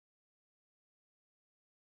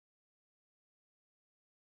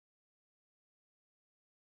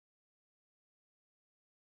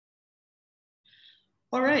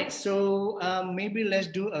All right, so maybe let's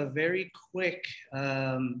do a very quick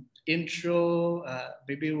intro.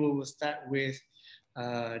 Maybe we will start with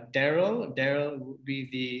Daryl. Daryl would be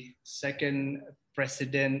the second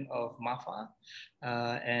president of MAFA.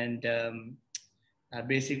 And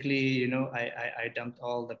basically, I dumped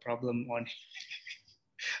all the problem on,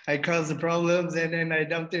 I caused the problems and then I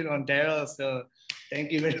dumped it on Daryl. So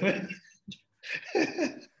thank you very much.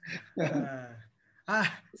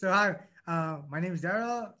 Hi, my name is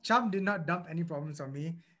Daryl. Chum did not dump any problems on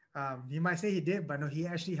me. He might say he did, but no, he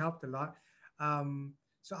actually helped a lot.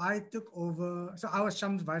 So I took over. So I was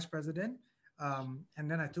Chum's vice president, and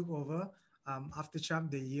then I took over after Chum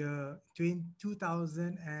the year between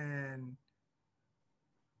 2000 and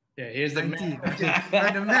Yeah, here's the 19, math.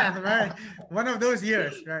 right? The math, right? One of those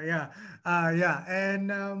years, right? Yeah, yeah.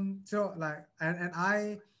 And so like, and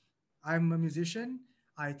I'm a musician.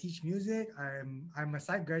 I teach music. I'm a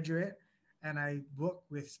psych graduate, and I work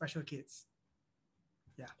with special kids.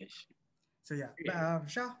 Yeah. Yes. So yeah, but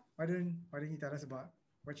Shah, why don't you tell us about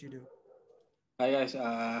what you do? Hi guys,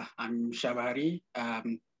 I'm Shabari.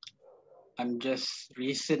 I'm just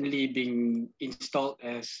recently being installed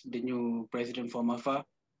as the new president for MAFA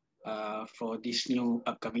for this new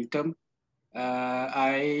upcoming term.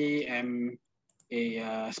 I am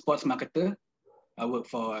a sports marketer. I work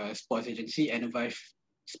for a sports agency, Innovive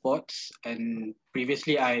Sports, and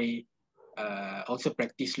previously I also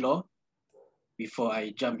practiced law before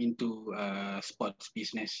I jump into sports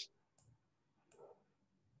business.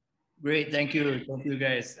 Great, thank you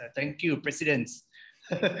guys. Thank you, presidents,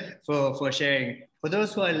 for sharing. For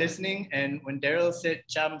those who are listening, and when Daryl said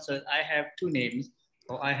Cham, so I have two names,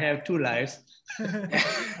 or I have two lives.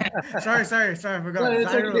 sorry, I forgot. No,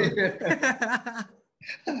 it's Zyro.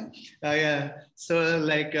 okay. Yeah. So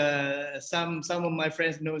like some of my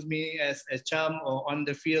friends knows me as Cham, or on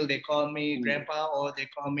the field they call me Grandpa, or they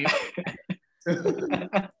call me.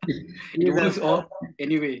 It works all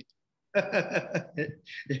anyway.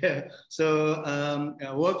 Yeah. So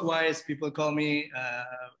work-wise, people call me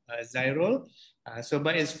Zyro. So,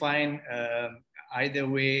 but it's fine. Either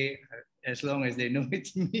way, as long as they know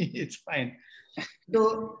it's me, it's fine.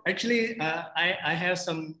 So actually, I have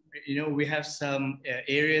some, we have some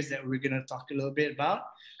areas that we're going to talk a little bit about.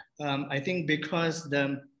 I think because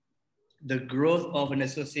the growth of an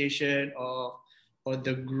association or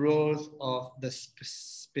the growth of the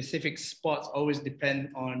specific sports always depend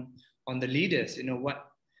on the leaders.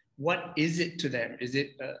 What is it to them? Is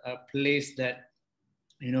it a place that,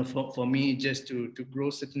 for me just to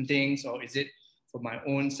grow certain things, or is it for my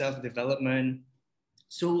own self-development?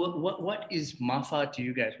 So what is MAFA to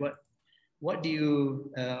you guys? What do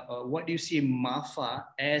you see MAFA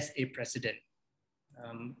as a precedent?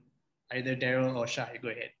 Either Daryl or Shah, go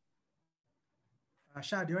ahead.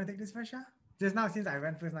 Shah, do you want to take this first, Shah? Just now, since I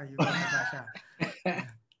went first, now you go first, Shah.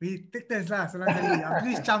 We take turns lah, so long as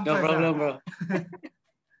please jump No first. problem, bro.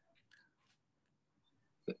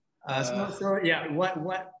 So yeah,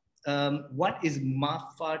 what is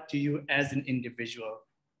MAFA to you as an individual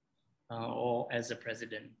or as a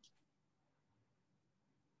president?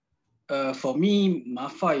 For me,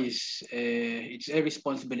 MAFA is it's a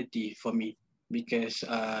responsibility for me because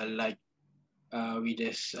like we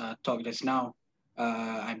just talked just now,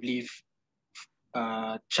 I believe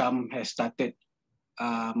Cham has started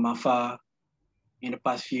MAFA in the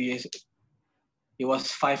past few years. It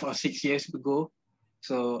was 5 or 6 years ago.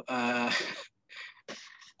 So I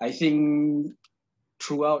think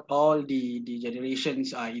throughout all the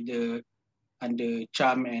generations are either under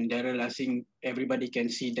Cham and Daryl, I think everybody can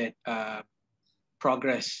see that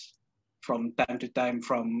progress from time to time.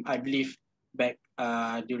 From I believe back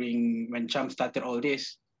during when Cham started all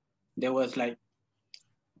this, there was like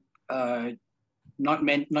not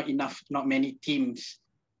many teams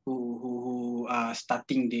who are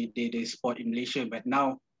starting the sport in Malaysia. But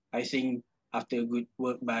now I think after good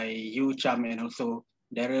work by you, Cham, and also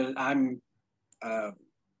Daryl, I'm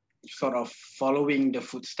sort of following the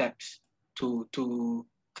footsteps to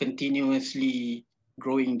continuously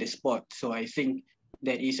growing the sport. So I think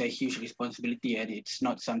that is a huge responsibility, and it's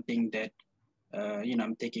not something that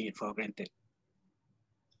I'm taking it for granted.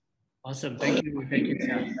 Awesome, thank you,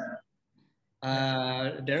 Sam.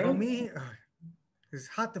 Daryl? For me, it's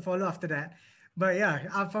hard to follow after that, but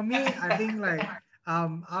yeah, for me, I think like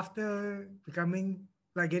after becoming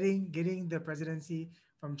like getting the presidency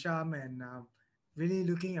from Cham and really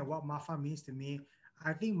looking at what MAFA means to me,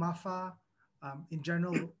 I think MAFA in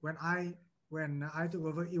general, when I took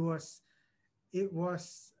over, it was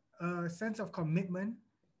a sense of commitment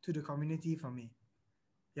to the community for me.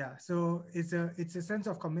 Yeah, so it's a sense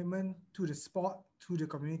of commitment to the sport, to the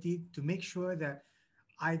community, to make sure that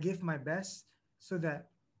I give my best so that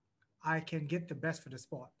I can get the best for the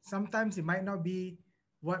sport. Sometimes it might not be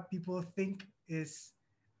what people think is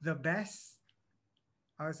the best,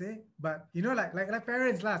 I would say, but like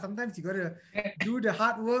parents lah. Sometimes you gotta do the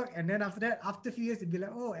hard work, and then after that, after a few years, it'd be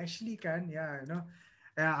like, oh, actually, yeah.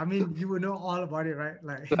 I mean, you will know all about it, right?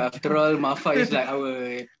 Like, So after all, MAFA is like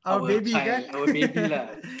our baby, child, kan? our baby lah.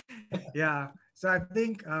 Yeah. So I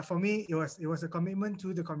think for me, it was a commitment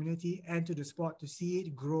to the community and to the sport to see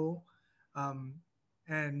it grow, um,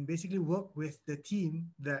 and basically work with the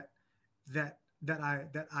team that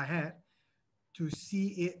I had to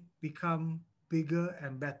see it become bigger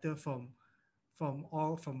and better from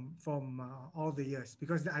all the years,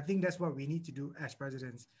 because I think that's what we need to do as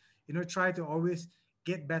presidents. Try to always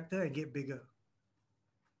get better and get bigger.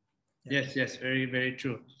 Yeah. Yes, very, very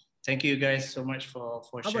true. Thank you guys so much for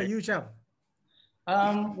How sharing. about you, Cham?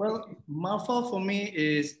 Well, MAFA for me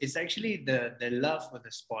is actually the love for the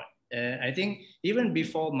sport. I think even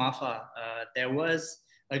before MAFA, there was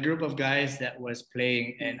a group of guys that was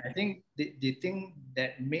playing, and I think the thing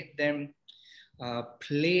that made them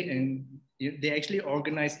play, and they actually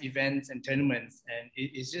organize events and tournaments, and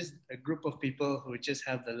it's just a group of people who just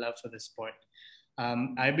have the love for the sport.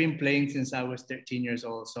 I've been playing since I was 13 years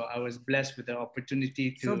old, so I was blessed with the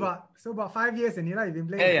opportunity to. So about 5 years, and you've been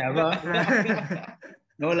playing. Yeah,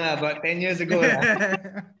 no lah, about 10 years ago lah.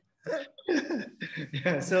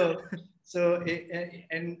 Yeah, so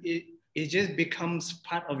it just becomes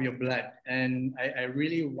part of your blood, and I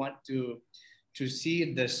really want to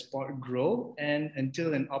see the sport grow, and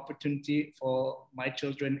until an opportunity for my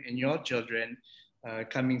children and your children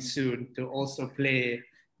coming soon to also play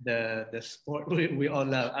the sport we all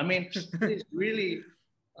love. I mean, it's really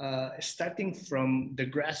starting from the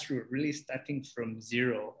grassroots, really starting from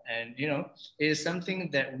zero, and it is something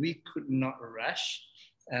that we could not rush,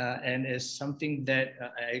 and is something that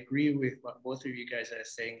I agree with what both of you guys are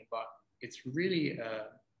saying about. It's really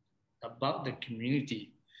about the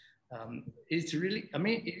community. It's really, I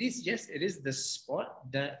mean, it is the sport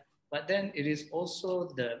but then it is also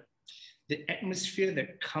the atmosphere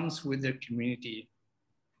that comes with the community.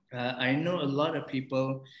 I know a lot of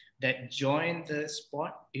people that join the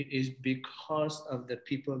sport. It is because of the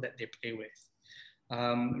people that they play with.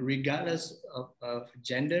 Regardless of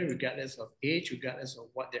gender, regardless of age, regardless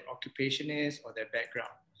of what their occupation is or their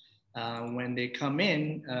background. When they come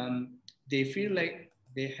in, they feel like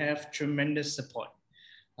they have tremendous support.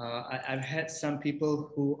 I've had some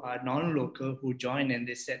people who are non-local who join, and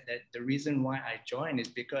they said that the reason why I joined is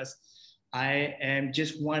because I am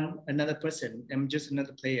just another person. I'm just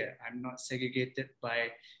another player. I'm not segregated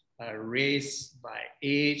by race, by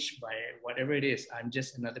age, by whatever it is. I'm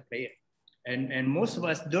just another player. And most of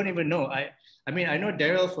us don't even know. I mean, I know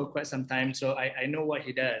Daryl for quite some time, so I know what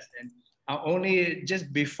he does. And only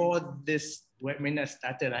just before this webinar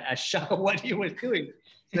started, I saw what he was doing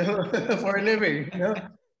for a living.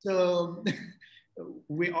 So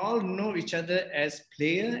we all know each other as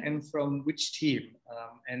player and from which team,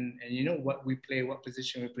 and what we play, what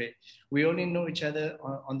position we play. We only know each other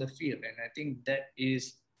on the field, and I think that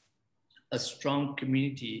is a strong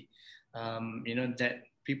community. That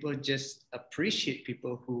people just appreciate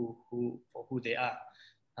people for who they are,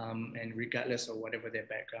 and regardless of whatever their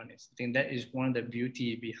background is. I think that is one of the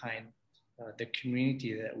beauty behind the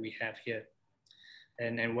community that we have here,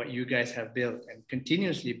 and what you guys have built and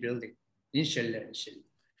continuously building. Inshallah.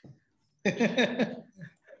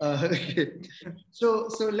 Okay. So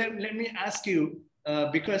let me ask you,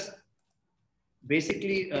 because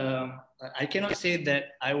basically I cannot say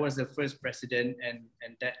that I was the first president and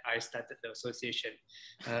that I started the association.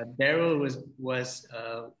 Daryl was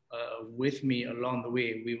with me along the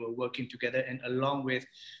way. We were working together, and along with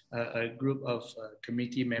a group of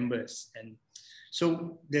committee members. And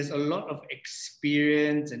so there's a lot of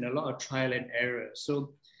experience and a lot of trial and error.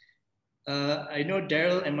 So I know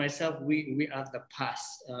Daryl and myself, we are the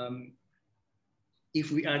past.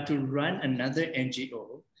 If we are to run another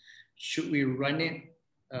NGO, should we run it,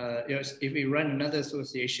 if we run another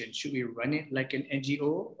association, should we run it like an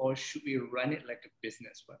NGO or should we run it like a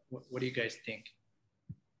business? What do you guys think?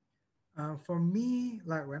 For me,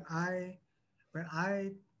 like when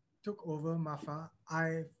I took over MAFA,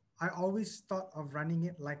 I always thought of running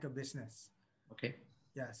it like a business. Okay.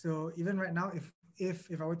 Yeah. So even right now, if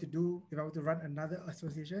I were to run another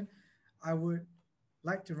association, I would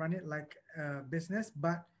like to run it like a business.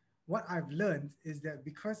 But what I've learned is that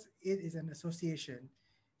because it is an association,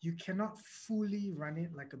 you cannot fully run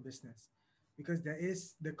it like a business, because there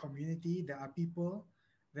is the community, there are people,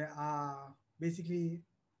 there are basically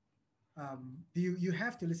you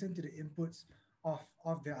have to listen to the inputs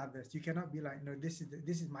of the others. You cannot be like, no, this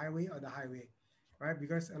is my way or the highway, right?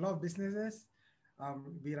 Because a lot of businesses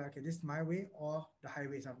be like, okay, this is my way or the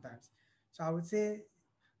highway sometimes. So I would say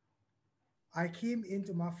I came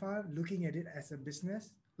into MAFA looking at it as a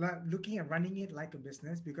business, like looking at running it like a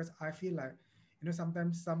business, because I feel like,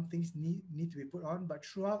 sometimes some things need to be put on, but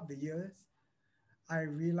throughout the years, I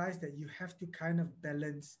realized that you have to kind of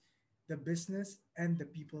balance the business and the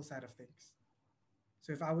people side of things.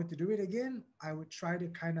 So if I were to do it again, I would try to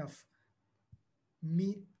kind of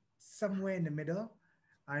meet somewhere in the middle.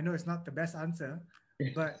 I know it's not the best answer,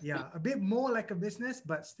 but yeah, a bit more like a business,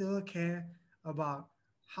 but still care about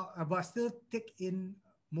but still take in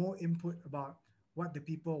more input about what the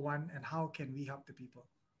people want and how can we help the people.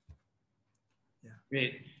 Yeah.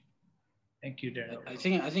 Great. Thank you, Daryl.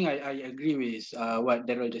 I agree with what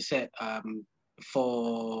Daryl just said.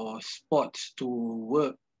 For sports to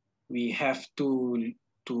work, we have to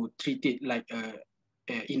treat it like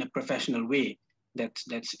in a professional way. That's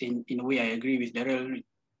in a way I agree with Daryl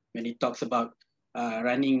when he talks about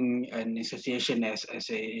running an association as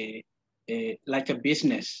a like a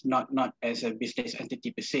business, not as a business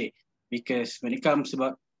entity per se. Because when it comes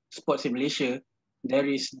about sports in Malaysia, there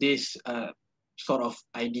is this sort of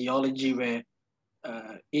ideology where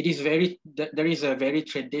there is a very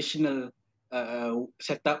traditional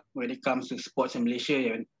setup when it comes to sports in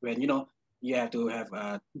Malaysia, when you have to have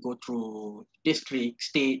go through district,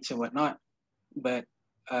 states, and whatnot. But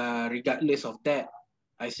regardless of that,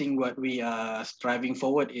 I think what we are striving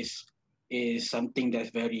forward is something that's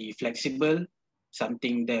very flexible,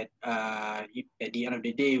 something that at the end of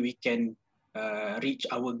the day we can reach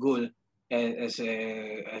our goal as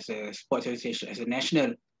a sports association, as a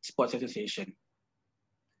national sports association.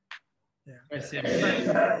 Yeah. Yes,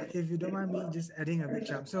 If you don't mind me just adding a bit,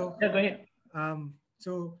 Cham. So yeah, go ahead.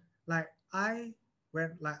 So like I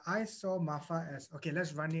saw MAFA as, okay,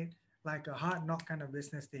 let's run it like a hard knock kind of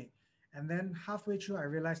business thing. And then halfway through I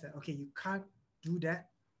realized that, okay, you can't do that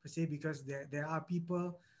per se, because there are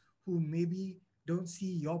people who maybe don't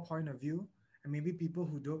see your point of view, and maybe people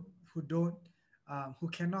who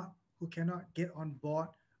cannot get on board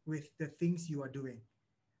with the things you are doing,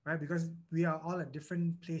 right? Because we are all at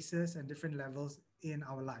different places and different levels in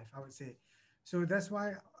our life, I would say. So that's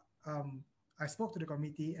why I spoke to the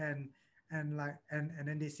committee, and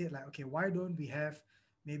then they said like, okay, why don't we have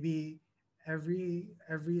maybe every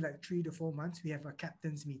like 3 to 4 months we have a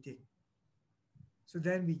captain's meeting. So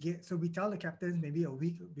then we tell the captains maybe a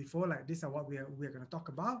week before, like, this are what we're going to talk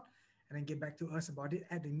about, and then get back to us about it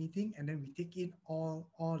at the meeting, and then we take in all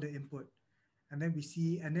the input, and then we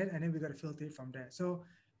see, and then we got to filter it from there. So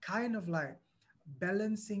kind of like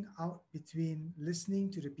balancing out between listening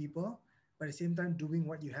to the people, but at the same time doing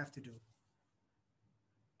what you have to do.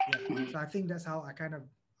 Yeah. So I think that's how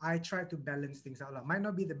I try to balance things out. Might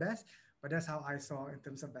not be the best, but that's how I saw in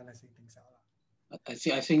terms of balancing things out. I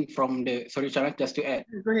think from the, sorry, Charan, just to add,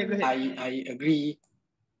 Go ahead. I agree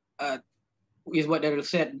with what Daryl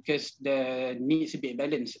said, because there needs to be a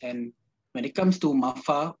balance. And when it comes to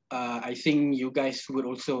MAFA, I think you guys would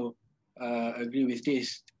also agree with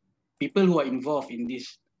this. People who are involved in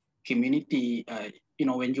this community,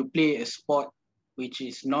 when you play a sport which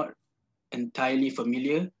is not entirely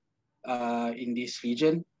familiar in this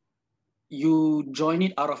region, you join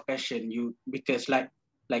it out of passion. Because like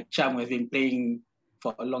Cham has been playing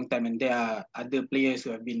for a long time, and there are other players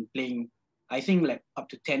who have been playing, I think, like up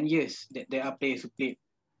to 10 years. That there are players who played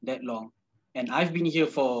that long, and I've been here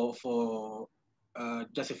for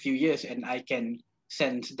just a few years, and I can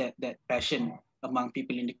sense that passion among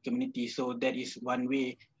people in the community. So that is one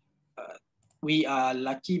way. We are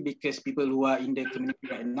lucky because people who are in the community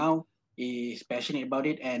right now is passionate about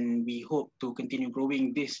it, and we hope to continue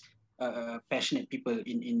growing this passionate people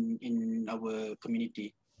in our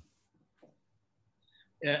community.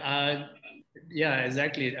 Yeah,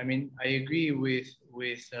 exactly. I mean, I agree with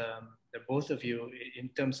the both of you in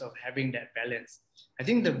terms of having that balance. I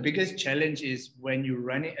think the biggest challenge is when you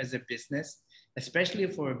run it as a business, especially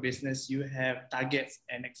for a business, you have targets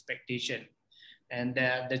and expectation. And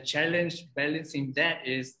the challenge balancing that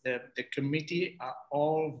is the committee are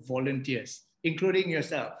all volunteers, including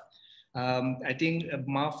yourself. I think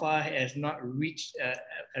MAFA has not reached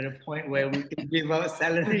at a point where we can give out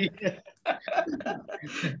salary.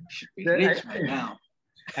 Rich by now.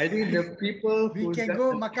 I think the people we can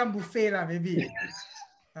go makan buffet lah, maybe.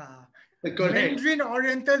 Mandarin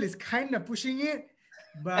Oriental is kind of pushing it,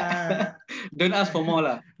 but don't ask for more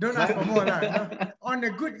lah. Don't ask for more lah. No? On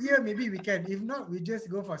a good year, maybe we can. If not, we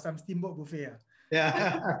just go for some steamboat buffet.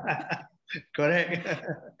 Yeah, correct.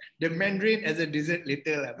 The Mandarin as a dessert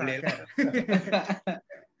later lah. Okay.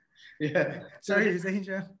 Yeah. So Sorry, you're saying,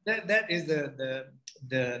 Shah? that is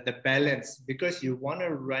the balance, because you want to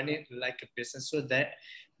run it like a business so that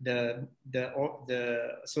the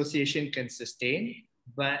association can sustain,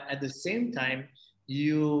 but at the same time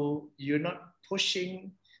you're not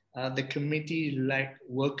pushing the committee like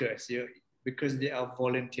workers, because they are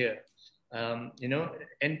volunteer. You know,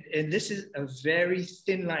 and this is a very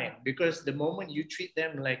thin line, because the moment you treat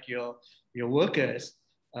them like your workers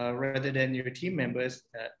rather than your team members,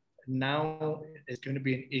 now it's going to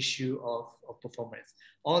be an issue of performance.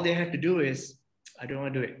 All they have to do is, I don't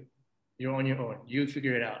want to do it. You're on your own. You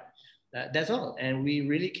figure it out. That's all. And we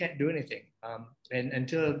really can't do anything. And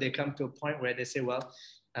until they come to a point where they say, well,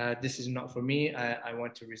 this is not for me. I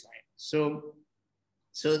want to resign. So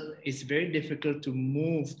it's very difficult to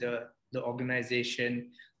move the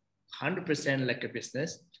organization 100% like a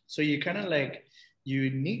business. So you kind of like,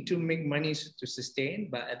 you need to make money to sustain,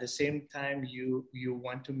 but at the same time, you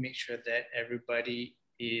want to make sure that everybody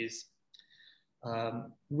is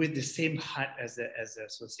with the same heart as the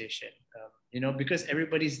association. You know, because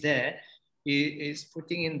everybody's there is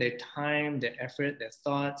putting in their time, their effort, their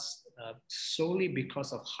thoughts solely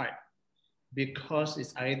because of heart. Because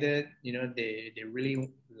it's either, you know, they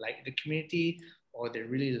really like the community, or they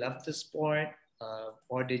really love the sport,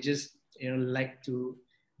 or they just, you know, like to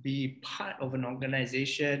be part of an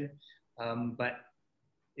organization, but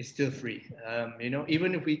it's still free. You know,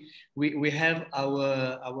 even if we have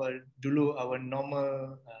our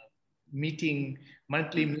normal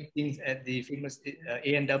monthly meetings at the famous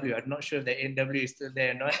A&W. I'm not sure if the A&W is still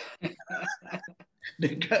there or not.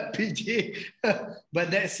 Dekat PJ,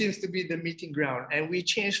 but that seems to be the meeting ground, and we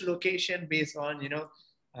change location based on, you know,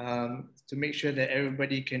 to make sure that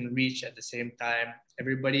everybody can reach at the same time.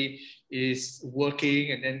 Everybody is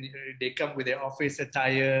working, and then they come with their office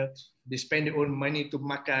attire. They spend their own money to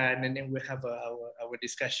makan, and then we have our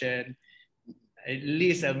discussion. At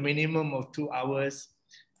least a minimum of 2 hours.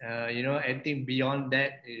 You know, anything beyond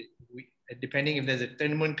that, depending if there's a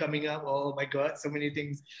tournament coming up, oh my God, so many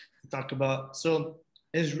things to talk about. So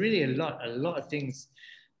there's really a lot of things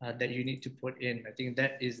that you need to put in. I think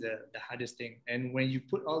that is the hardest thing. And when you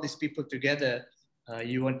put all these people together,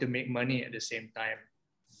 you want to make money at the same time.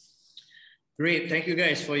 Great, thank you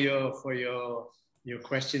guys for your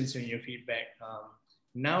questions and your feedback.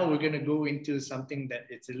 Now we're gonna go into something that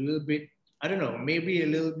it's a little bit, I don't know, maybe a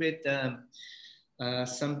little bit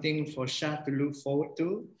something for Shah to look forward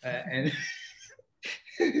to, and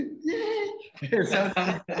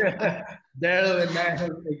Daryl and I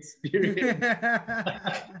have experience.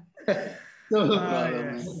 So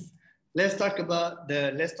yes. let's talk about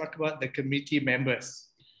the committee members.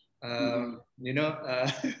 You know,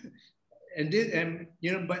 and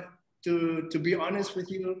you know, but to be honest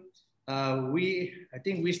with you, I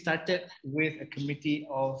think we started with a committee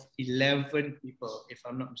of 11 people, if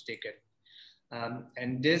I'm not mistaken.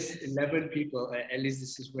 And this 11 people, at least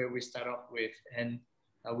this is where we start off with. And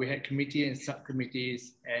we had committee and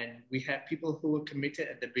subcommittees, and we had people who were committed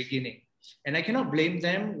at the beginning. And I cannot blame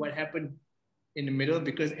them what happened in the middle,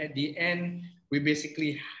 because at the end, we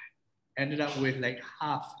basically ended up with like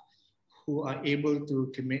half who are able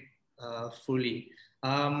to commit fully.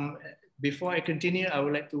 Before I continue, I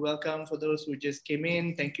would like to welcome, for those who just came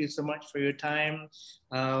in, thank you so much for your time.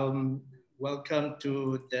 Welcome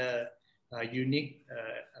to the unique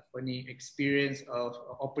experience of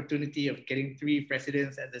opportunity of getting 3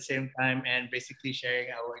 presidents at the same time, and basically sharing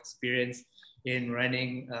our experience in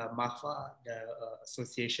running MAFA, the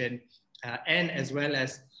association, and as well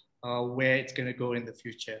as where it's going to go in the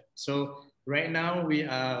future. So right now we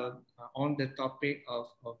are on the topic of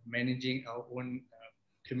managing our own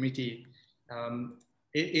committee.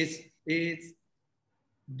 It's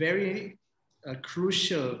very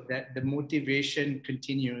crucial that the motivation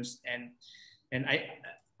continues, and I,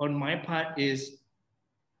 on my part, is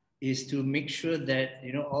to make sure that,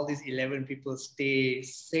 you know, all these 11 people stay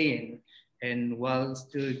sane and while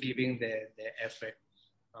still giving their effort.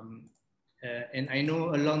 And I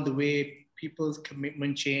know along the way people's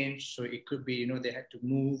commitment changed, so it could be, you know, they had to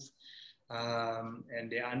move and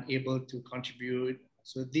they're unable to contribute.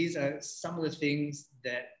 So these are some of the things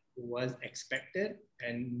that was expected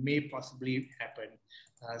and may possibly happen.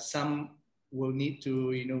 Some will need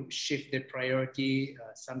to, you know, shift their priority.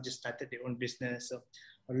 Some just started their own business. So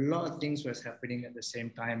a lot of things was happening at the same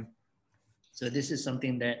time. So this is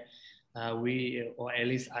something that we, or at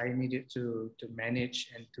least I, needed to manage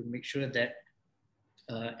and to make sure that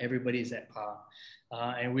everybody is at par.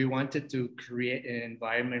 And we wanted to create an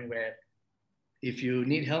environment where if you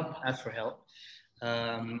need help, ask for help.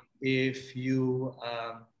 If you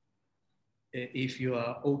if you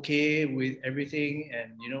are okay with everything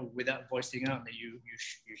and without voicing out, that you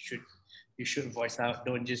should voice out.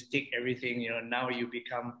 Don't just take everything. Now you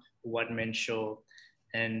become a one-man show,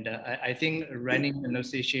 and I think running an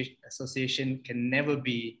association can never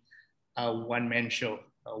be a one-man show,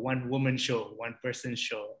 a one-woman show, one-person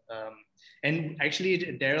show. And actually,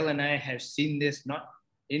 Daryl and I have seen this not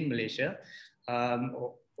in Malaysia,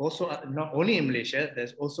 also not only in Malaysia.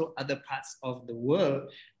 There's also other parts of the world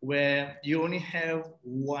where you only have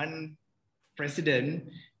one president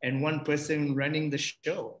and one person running the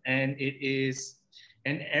show, and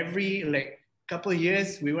every like couple of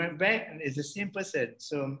years we went back and it's the same person.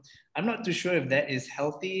 So I'm not too sure if that is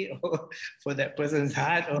healthy or for that person's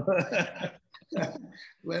heart or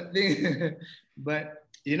one thing. But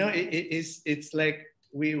it's like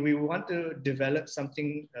we want to develop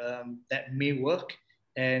something that may work,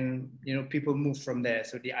 and people move from there.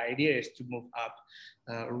 So the idea is to move up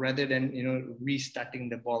rather than restarting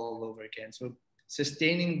the ball all over again. So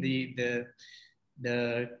sustaining the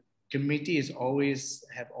committee is always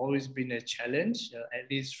been a challenge, at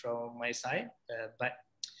least from my side. But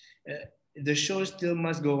the show still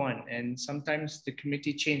must go on, and sometimes the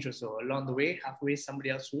committee change also along the way. Halfway, somebody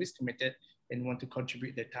else who is committed and want to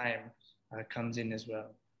contribute their time comes in as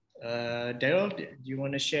well. Daryl, do you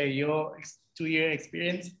want to share your 2-year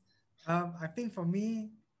experience? I think for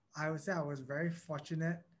me, I would say I was very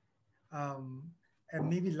fortunate, and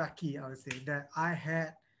maybe lucky, I would say, that I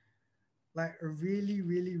had like a really,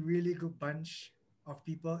 really, really good bunch of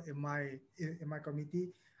people in my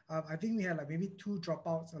committee. I think we had like maybe 2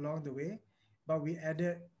 dropouts along the way, but we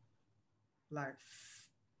added like,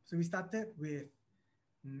 so we started with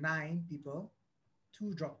 9 people,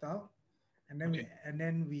 2 dropped out, and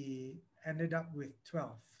then we ended up with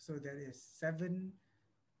 12. So that is 7.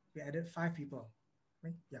 We added 5 people.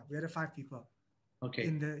 Right? Yeah, we added 5 people. Okay.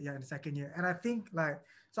 In the second year. And I think like,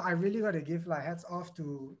 so I really got to give like hats off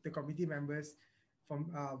to the committee members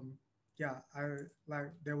from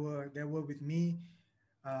they were with me,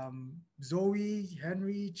 Zoe,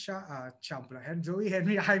 Henry, Zoe,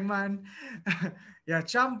 Henry, Aiman.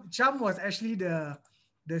 Cham was actually the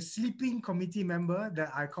sleeping committee member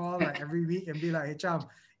that I call like every week and be like, hey Cham,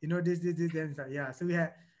 this, then yeah. So I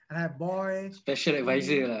had Boy, special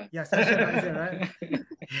advisor. Yeah, special advisor, right?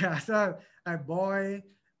 Yeah, so like Boy,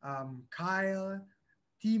 Kyle,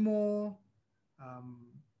 Timo,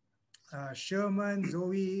 Sherman,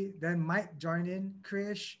 Zoe, then Mike joined in,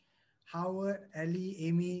 Krish, Howard, Ellie,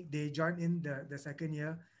 Amy, they joined in the second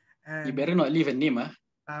year. And you better not leave a name,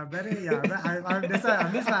 better, yeah. That's why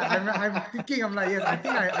I'm just like I'm thinking. I'm like, yes,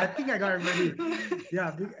 I think I got everybody.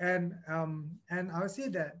 Yeah, and I would say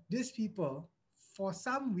that these people, for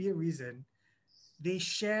some weird reason, they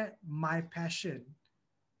share my passion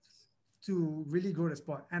to really grow the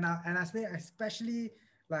sport. And I say especially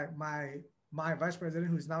like my vice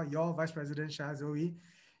president, who's now your vice president, Shah Zoe.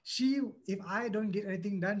 She, if I don't get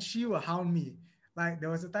anything done, she will hound me. Like there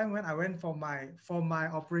was a time when I went for my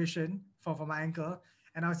operation for my ankle,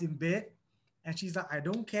 and I was in bed, and she's like, I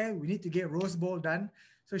don't care, we need to get Rose Bowl done.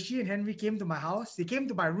 So she and Henry came to my house. They came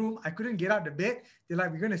to my room. I couldn't get out of the bed. They're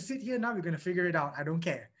like, we're gonna sit here now. We're gonna figure it out. I don't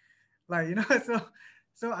care. Like,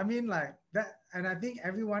 so I mean like that, and I think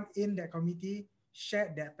everyone in that committee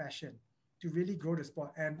shared that passion to really grow the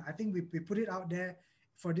sport. And I think we put it out there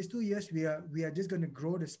for these 2 years. We are just going to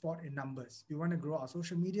grow the sport in numbers. We want to grow our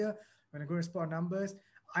social media. We want to grow the sport numbers.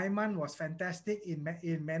 Ayman was fantastic in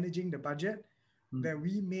managing the budget. That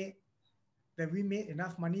we made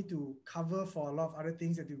enough money to cover for a lot of other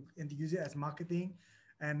things and to use it as marketing.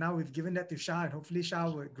 And now we've given that to Shah, and hopefully Shah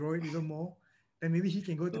will grow it even more. Then maybe he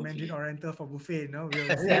can go to Mandarin Oriental for buffet. We'll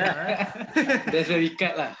see. Right? That's where we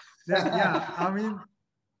cut lah. Yeah, I mean,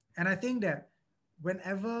 and I think that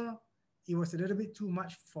whenever it was a little bit too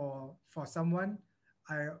much for someone,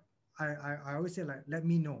 I always say like, let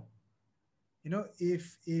me know.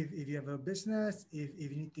 If you have a business,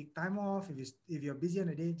 if you need to take time off, if you're busy on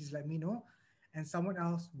the day, just let me know, and someone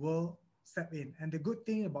else will step in. And the good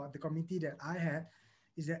thing about the committee that I had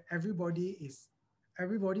is that everybody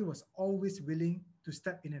was always willing to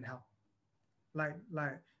step in and help. Like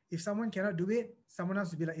if someone cannot do it, someone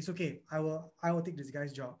else will be like, it's okay, I will take this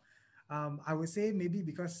guy's job. I would say maybe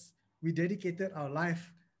because we dedicated our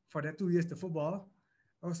life for that 2 years to football.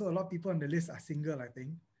 Also, a lot of people on the list are single, I think.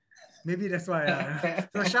 Maybe that's why.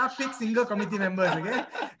 So Shah pick single committee members, okay?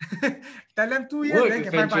 Tell them 2 years, then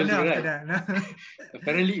can find partner after that.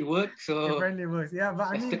 Apparently it works. So apparently it works. Yeah, but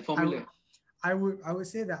I mean, I would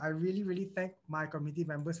say that I really, really thank my committee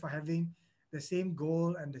members for having the same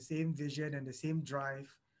goal and the same vision and the same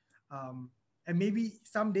drive. And maybe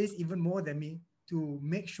some days even more than me, to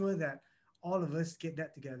make sure that all of us get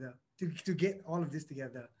that together, to get all of this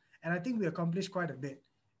together. And I think we accomplished quite a bit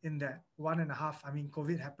in that 1.5. I mean,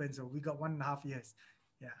 COVID happened, so we got 1.5 years.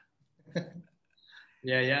 Yeah.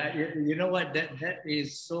 Yeah. You know what? That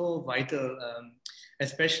is so vital,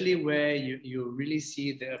 especially where you really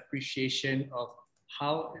see the appreciation of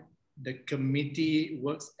how the committee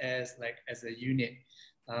works as a unit.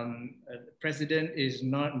 The president is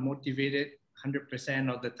not motivated 100%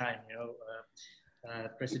 of the time.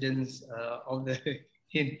 Presidents of the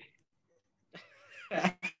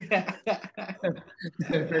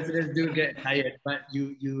presidents do get tired, but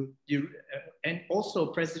and also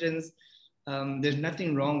presidents, there's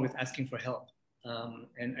nothing wrong with asking for help.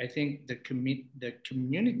 And I think the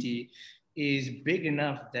community is big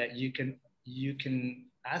enough that you can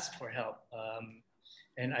ask for help.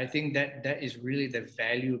 And I think that is really the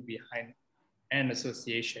value behind an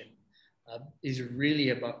association. Is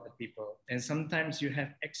really about the people. And sometimes you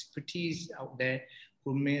have expertise out there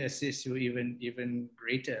who may assist you even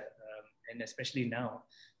greater. And especially now,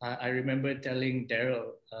 I remember telling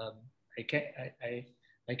Daryl, I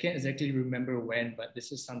can't exactly remember when, but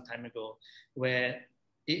this is some time ago, where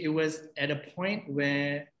it was at a point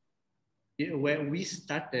where we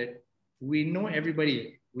started, we know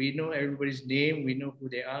everybody. We know everybody's name. We know who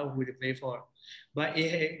they are, who they play for. But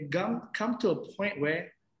it had come to a point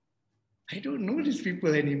where I don't know these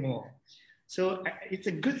people anymore. So it's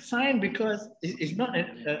a good sign, because it's not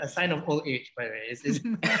a sign of old age, by the way. It's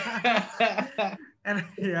And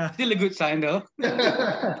yeah, still a good sign though.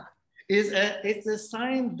 it's a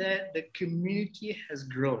sign that the community has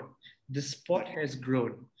grown, the sport has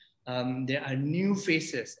grown. There are new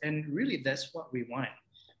faces, and really that's what we want,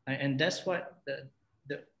 and that's what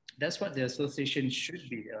the association should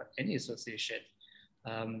be, any association.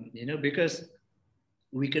 Because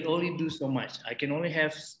we can only do so much. I can only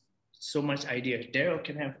have so much ideas. Daryl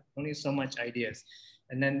can have only so much ideas,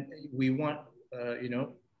 and then we want,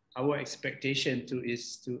 our expectation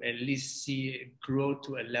is to at least see it grow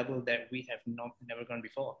to a level that we have never gone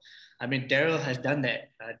before. I mean, Daryl has done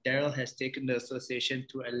that. Daryl has taken the association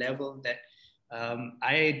to a level that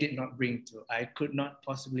I did not bring to. I could not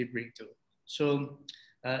possibly bring to. So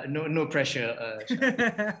no pressure.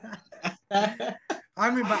 I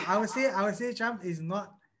mean, but I would say, Champ, is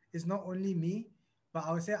not only me, but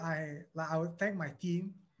I would say I would thank my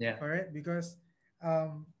team for it, because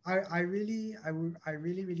I really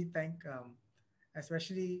thank,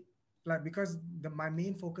 especially because my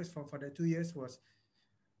main focus for the 2 years was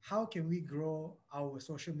how can we grow our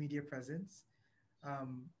social media presence,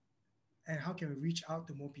 and how can we reach out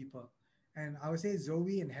to more people. And I would say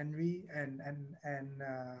Zoe and Henry and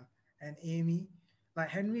Amy, like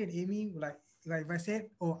Henry and Amy, like if I said,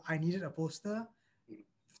 oh, I needed a poster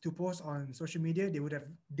to post on social media, they would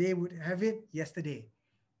have it yesterday.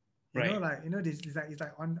 You know, this is it's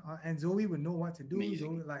like on and Zoe would know what to do.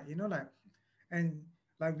 Amazing. Zoe, and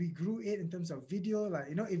we grew it in terms of video.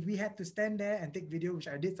 If we had to stand there and take video, which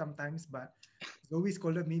I did sometimes, but Zoe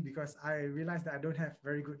scolded me because I realized that I don't have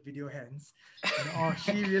very good video hands. Or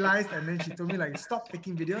she realized, and then she told me, stop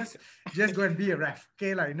taking videos, just go and be a ref.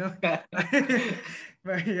 Okay,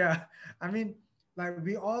 But yeah, I mean,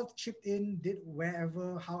 we all chipped in, did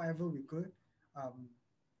however we could,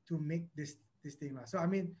 to make this thing. So I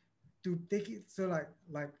mean, to take it, so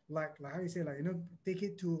like how you say, take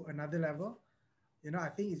it to another level. I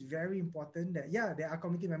think it's very important that, there are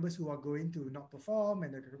committee members who are going to not perform,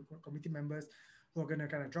 and the committee members who are going to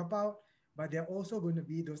kind of drop out, but there are also going to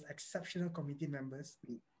be those exceptional committee members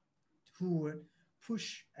who would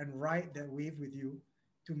push and ride that wave with you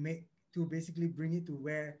to basically bring it to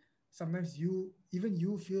where sometimes you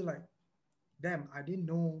feel like, damn, I didn't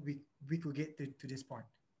know we could get to this point.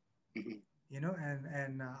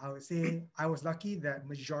 And I would say I was lucky that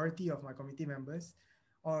majority of my committee members,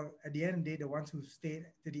 or at the end of the day, the ones who stayed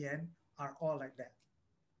to the end, are all like that.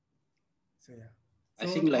 So yeah. So I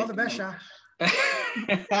think all the best, Shah.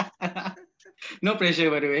 No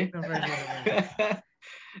pressure, by the way. No pressure.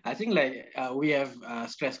 I think we have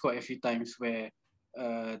stressed quite a few times where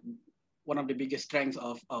one of the biggest strengths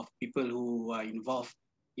of people who are involved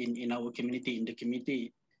in our community, in the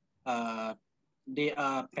community, they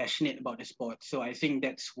are passionate about the sport. So I think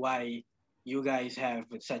that's why you guys have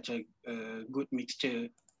such a good mixture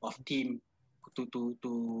of team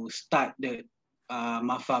to start the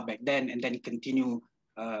MAFA back then, and then continue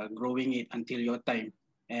growing it until your time.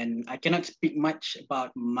 And I cannot speak much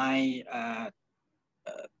about my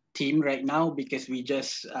team right now because we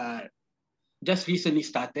just recently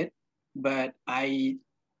started. But I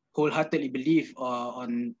wholeheartedly believe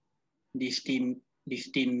on these teams,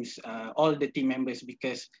 all the team members,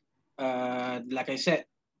 because like I said,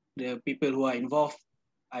 the people who are involved,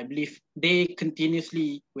 I believe they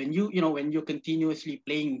continuously, when you're continuously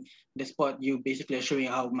playing the sport, you basically are showing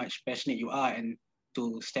how much passionate you are, and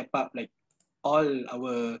to step up, like all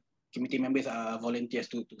our community members are volunteers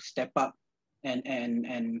to step up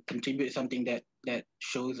and contribute something that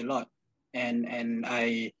shows a lot. And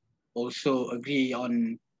I also agree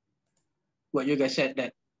on what you guys said,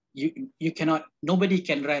 that you cannot, nobody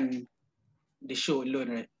can run the show alone,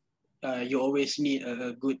 right? You always need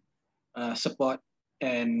a good support.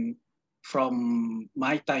 And from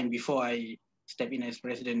my time before I stepped in as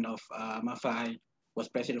president of MAFA, I was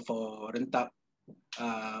president for Rentap,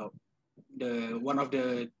 the one of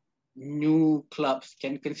the new clubs,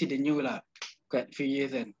 can consider new lah, quite a few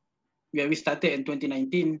years. And we started in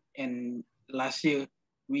 2019, and last year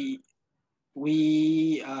we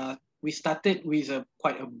started with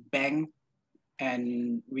quite a bang,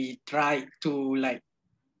 and we tried to like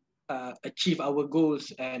achieve our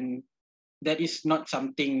goals. And that is not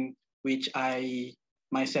something which I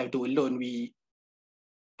myself do alone. We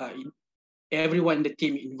everyone in the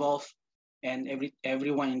team involved, and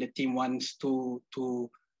everyone in the team wants to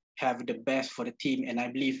have the best for the team. And I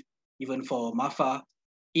believe even for MAFA,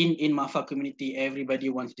 in MAFA community, everybody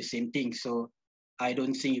wants the same thing. So I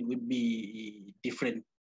don't think it would be different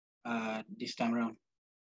this time around.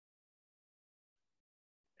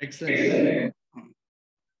 Excellent.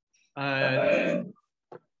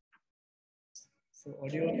 So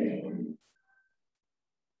audio.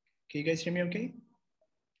 Can you guys hear me okay?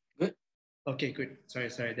 Good. Okay, good.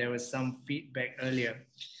 Sorry. There was some feedback earlier.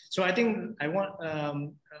 So I think I want,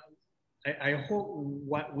 I hope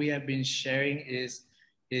what we have been sharing is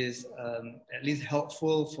at least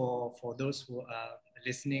helpful for those who are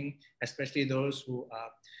listening, especially those who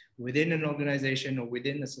are within an organization or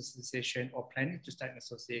within an association or planning to start an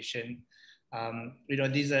association.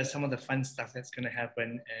 These are some of the fun stuff that's going to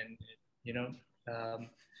happen. And,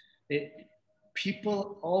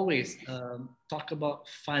 people always talk about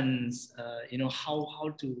funds, how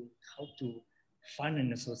to fund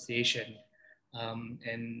an association.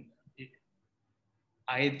 And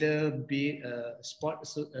either be a sport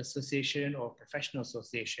association or professional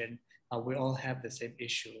association, we all have the same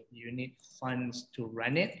issue. You need funds to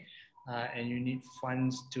run it, and you need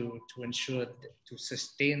funds to ensure to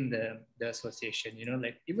sustain the association.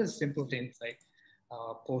 Like even simple things like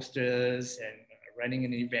posters and running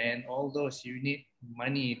an event, all those, you need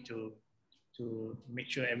money to make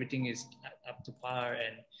sure everything is up to par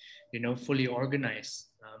and fully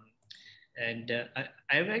organized.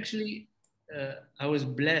 I've actually I was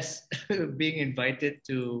blessed being invited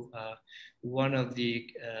to one of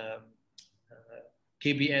the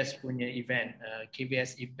KBS punya event.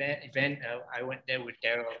 KBS event. I went there with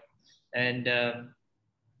Daryl, and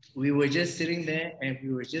we were just sitting there and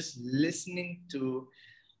we were just listening to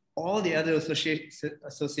all the other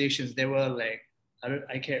associations. There were like,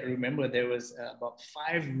 I can't remember. There was about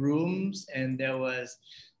 5 rooms, and there was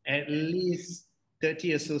at least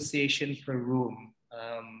 30 associations per room.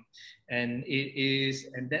 And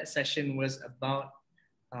that session was about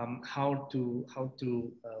how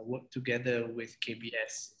to work together with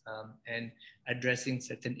KBS and addressing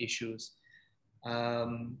certain issues.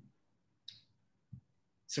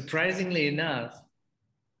 Surprisingly enough,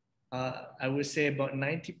 I would say about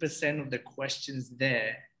 90% of the questions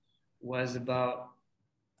there was about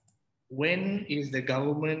when is the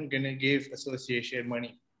government going to give association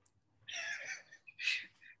money?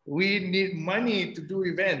 We need money to do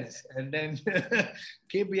events. And then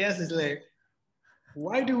KBS is like,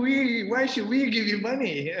 why should we give you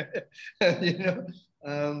money?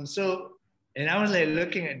 So, and I was like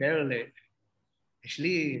looking at Daryl like,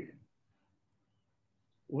 actually,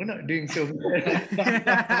 we're not doing so good.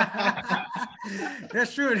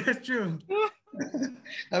 That's true.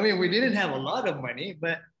 I mean, we didn't have a lot of money,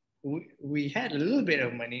 but we had a little bit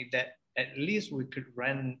of money that at least we could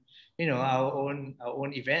run, our own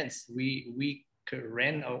events. We could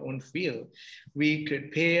rent our own field. We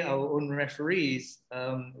could pay our own referees.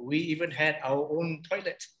 We even had our own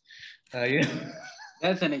toilet.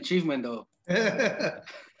 That's an achievement, though.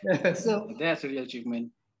 So that's a real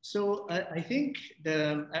achievement. So I think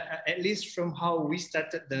at least from how we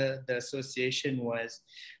started the association was,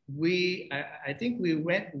 I think we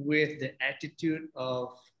went with the attitude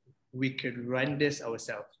of we could run this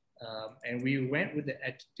ourselves. And we went with the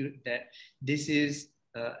attitude that this is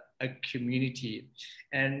a community.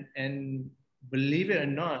 And believe it or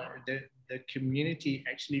not, the community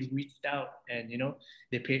actually reached out and,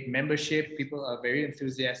 they paid membership. People are very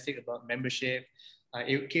enthusiastic about membership.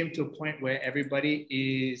 It came to a point where everybody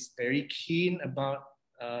is very keen about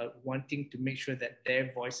wanting to make sure that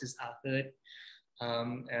their voices are heard.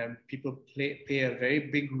 and people play a very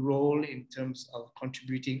big role in terms of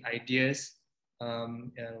contributing ideas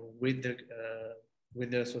with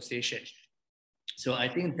the association. So I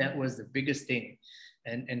think that was the biggest thing.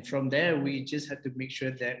 And from there, we just had to make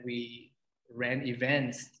sure that we ran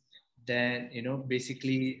events that,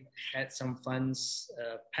 basically had some funds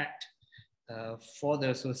packed for the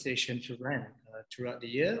association to run throughout the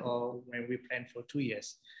year, or when we planned for 2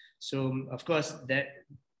 years. So of course, that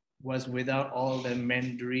was without all the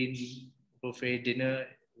Mandarin buffet dinner.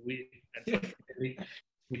 Unfortunately,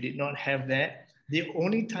 we did not have that. The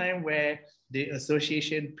only time where the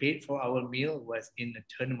association paid for our meal was in the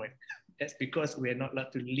tournament. That's because we are not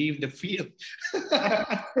allowed to leave the field.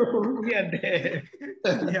 We are there.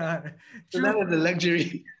 Yeah, so that was a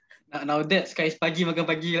luxury. Nowadays, sekali pagi makan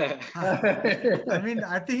pagi lah. I mean,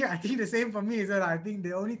 I think the same for me. So I think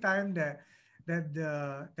the only time that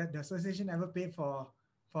the association ever paid for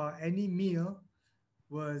any meal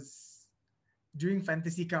was during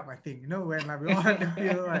Fantasy Cup. I think, when like we all had the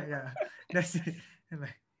feel like, yeah, that's it. And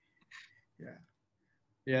like, yeah.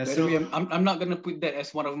 Yeah. By So the way, I'm not gonna put that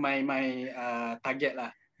as one of my target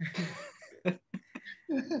lah.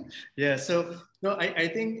 yeah. So no, I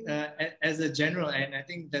think as a general, and I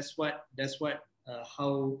think that's what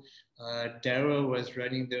how Daryl was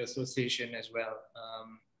running the association as well.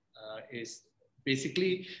 Is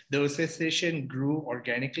basically the association grew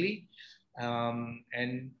organically,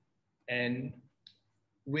 and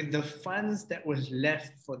with the funds that was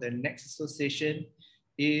left for the next association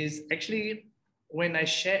is actually when I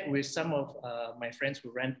shared with some of my friends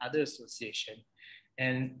who ran other association,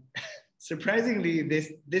 and surprisingly,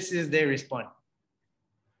 this is their response.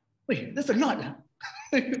 Wait, that's a lot.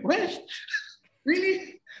 What?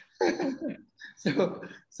 Really?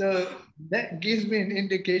 So that gives me an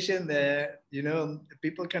indication that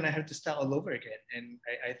people kind of have to start all over again. And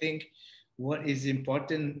I think what is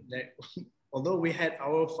important that although we had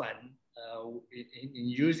our fun in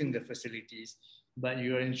using the facilities, but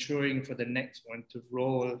you're ensuring for the next one to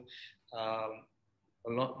roll a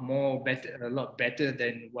lot better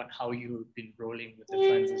than how you've been rolling with the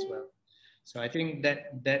funds as well. So I think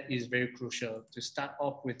that is very crucial to start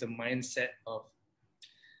off with the mindset of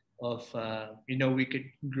we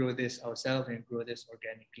could grow this ourselves and grow this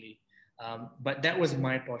organically. But that was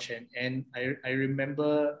my portion. And I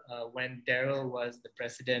remember when Daryl was the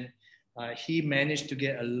president, he managed to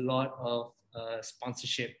get a lot of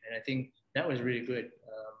sponsorship. And I think that was really good.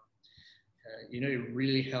 It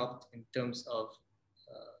really helped in terms of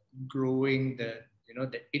growing the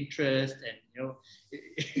interest, and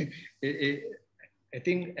I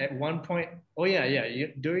think at one point,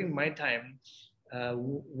 during my time,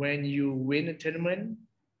 when you win a tournament,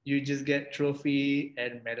 you just get trophy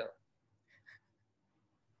and medal.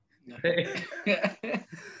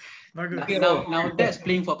 now that's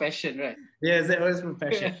playing for passion, right? Yes, that was for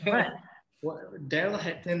passion. But Daryl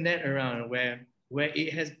had turned that around where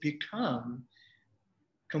it has become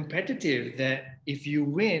competitive, that if you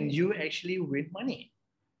win, you actually win money.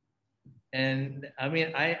 And I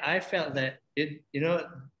mean, I felt that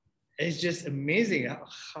it's just amazing.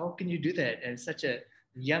 How can you do that? And such a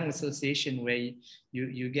young association where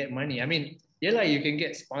you get money. I mean, you can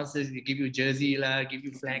get sponsors, they give you jersey give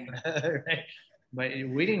you flag right? But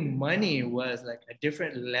winning money was like a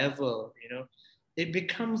different level. It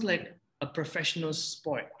becomes like a professional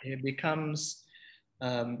sport. It becomes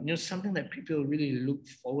something that people really look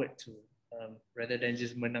forward to, rather than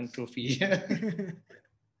just menang trophy.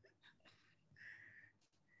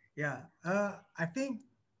 Yeah, I think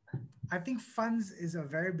funds is a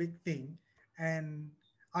very big thing, and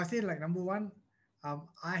I'll say like number one,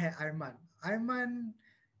 I had Aiman,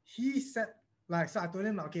 he said so I told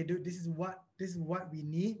him okay, dude, this is what we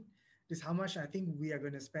need, this is how much I think we are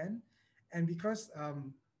going to spend, and because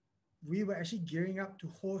we were actually gearing up to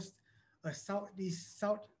host a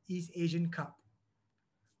Southeast Asian Cup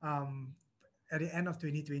at the end of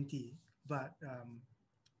 2020, but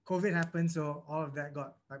COVID happened, so all of that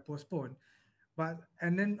got postponed.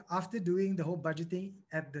 And then after doing the whole budgeting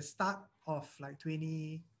at the start of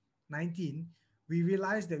 2019, we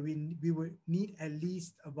realized that we would need at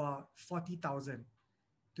least about 40,000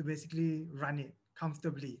 to basically run it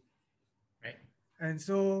comfortably. Right. And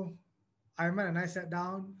so Ayman and I sat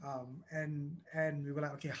down and we were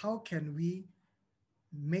like, okay, how can we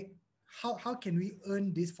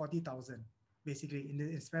earn this 40,000 basically in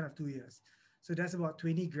the span of 2 years? So that's about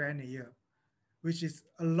 20 grand a year, which is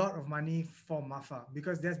a lot of money for MAFA,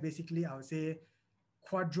 because that's basically, I would say,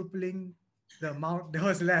 quadrupling the amount that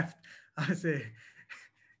was left, I would say.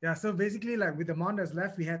 Yeah, so basically with the amount that's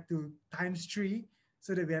left, we had to times 3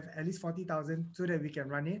 so that we have at least 40,000 so that we can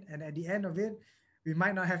run it. And at the end of it, we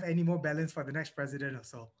might not have any more balance for the next president or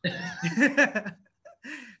so.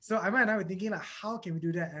 So Aiman and I were thinking like, how can we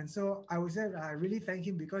do that? And so I would say I really thank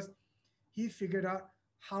him because he figured out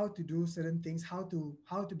how to do certain things, how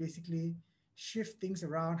to basically shift things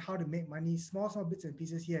around, how to make money, small bits and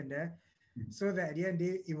pieces here and there, so that at the end of the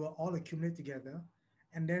day it will all accumulate together.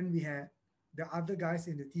 And then we had the other guys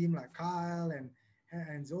in the team like Kyle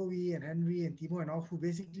and Zoe and Henry and Timo and all, who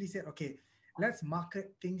basically said, okay, let's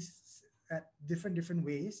market things at different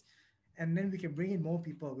ways, and then we can bring in more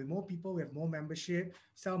people. With more people, we have more membership,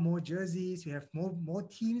 sell more jerseys, we have more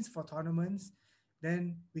teams for tournaments.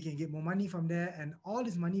 Then we can get more money from there, and all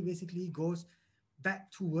this money basically goes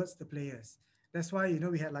back towards the players. That's why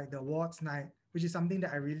we had like the awards night, which is something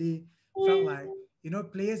that I really felt like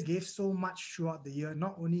players gave so much throughout the year,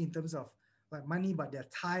 not only in terms of like money, but their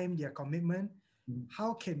time, their commitment.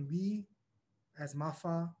 How can we as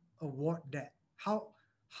MAFA award that? How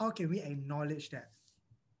can we acknowledge that?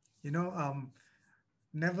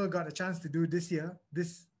 Never got a chance to do this year. The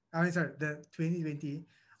 2020.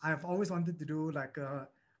 I've always wanted to do like a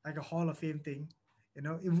Hall of Fame thing. It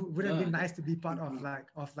would have been nice to be part of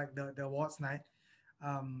the awards night.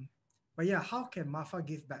 But yeah, how can MAFA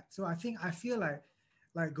give back? So I feel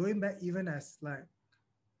like going back even as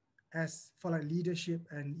for like leadership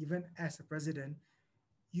and even as a president,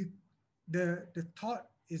 the thought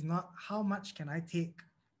is not how much can I take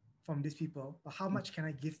from these people, but how much can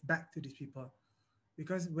I give back to these people?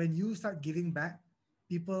 Because when you start giving back,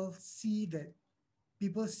 people see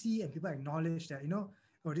and people acknowledge that,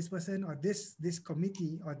 or this person or this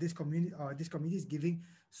committee or this community is giving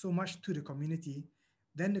so much to the community.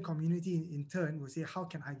 Then the community in turn will say, how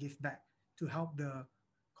can I give back to help the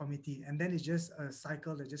committee? And then it's just a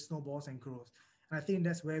cycle that just snowballs and grows. And I think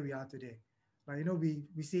that's where we are today. Like,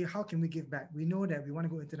 we say, how can we give back? We know that we want to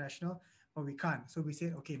go international, but we can't. So we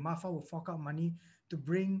said, okay, MAFA will fork out money to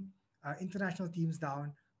bring international teams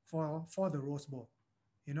down for the Rose Bowl.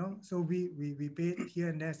 So we paid here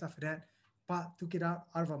and there, stuff like that, but took it out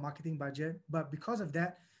of our marketing budget. But because of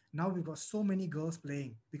that, now we've got so many girls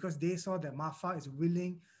playing because they saw that MAFA is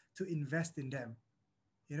willing to invest in them,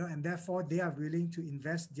 and therefore they are willing to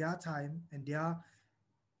invest their time and their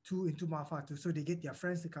into MAFA too. So they get their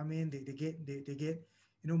friends to come in, they get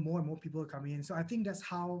more and more people coming in. So I think that's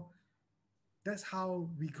how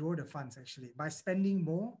we grow the funds, actually. By spending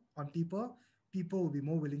more on people will be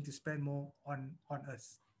more willing to spend more on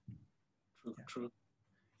us. True.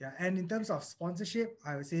 Yeah, and in terms of sponsorship,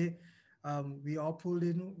 I would say we all pulled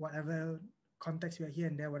in whatever context we are here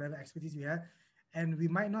and there, whatever expertise we had, and we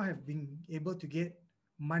might not have been able to get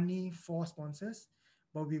money for sponsors,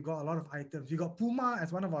 but we've got a lot of items. We got Puma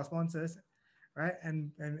as one of our sponsors, right?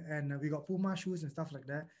 And we got Puma shoes and stuff like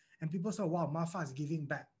that. And people saw, wow, MAFA is giving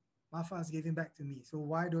back. MAFA is giving back to me. So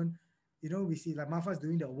why don't, we see like MAFA is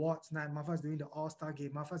doing the awards night, MAFA is doing the All-Star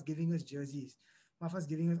game, MAFA is giving us jerseys, MAFA is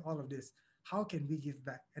giving us all of this. How can we give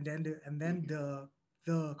back? And then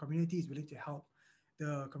the community is willing to help.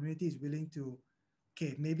 The community is willing to,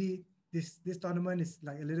 okay, maybe this tournament is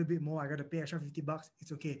like a little bit more. I got to pay extra $50.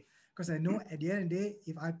 It's okay. Because I know at the end of the day,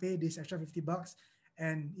 if I pay this extra $50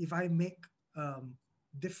 and if I make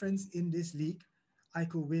difference in this league, I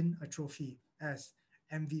could win a trophy as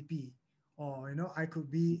MVP, or I could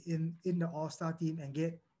be in the All-Star team and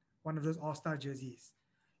get one of those All-Star jerseys,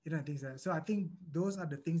 things like that. So I think those are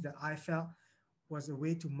the things that I felt was a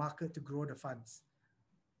way to market to grow the funds.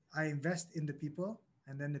 I invest in the people,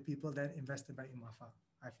 and then the people then invested back in MAFA,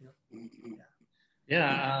 I feel.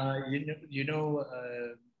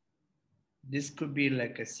 This could be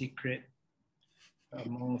like a secret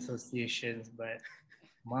among associations, but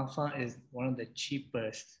MAFA is one of the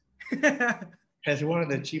cheapest. Has one of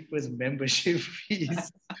the cheapest membership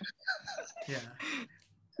fees.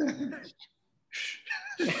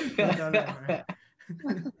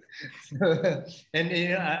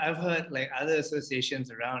 And I've heard like other associations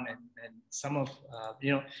around, and some of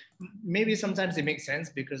maybe sometimes it makes sense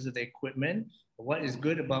because of the equipment. But what is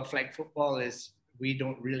good about flag football is we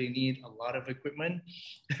don't really need a lot of equipment.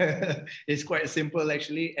 It's quite simple,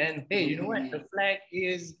 actually. And hey, you know what? The flag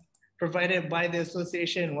is provided by the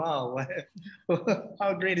association. Wow,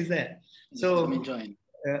 how great is that? So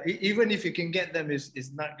even if you can get them,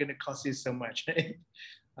 it's not going to cost you so much, right?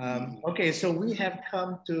 Okay, so we have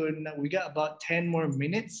we got about 10 more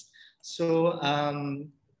minutes. So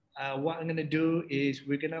what I'm going to do is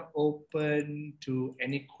we're going to open to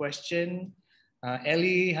any question.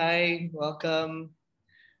 Ellie, hi, welcome.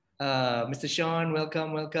 Mr. Sean,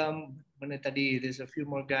 welcome. mana tadi, there's a few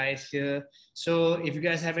more guys here. So if you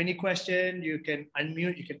guys have any question, you can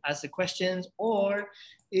unmute, you can ask the questions, or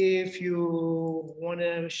if you want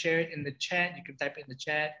to share it in the chat, you can type it in the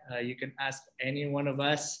chat. You can ask any one of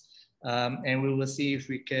us, and we will see if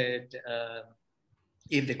we could,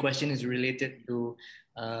 if the question is related to,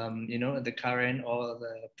 the current or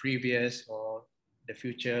the previous or the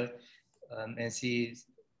future, and see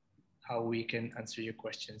how we can answer your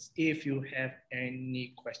questions, if you have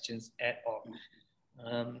any questions at all.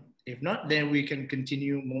 If not, then we can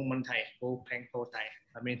continue Mong Thai, Ho Peng Ho Thai.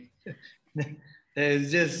 I mean,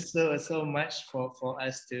 there's just so much for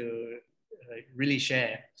us to really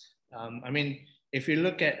share. I mean, if you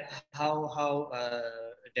look at how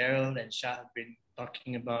Daryl and Shah have been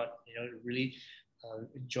talking about, really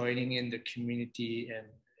joining in the community, and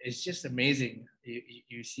it's just amazing.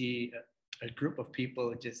 You see a group of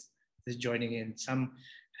people just joining in. Some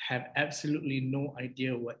have absolutely no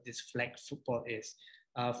idea what this flag football is.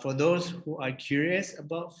 For those who are curious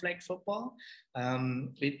about flag football,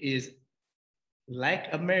 it is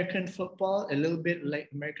like American football, a little bit like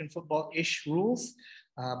American football-ish rules,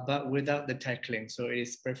 but without the tackling. So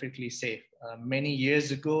it's perfectly safe. Many years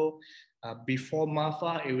ago, before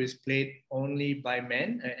MAFA, it was played only by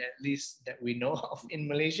men, at least that we know of in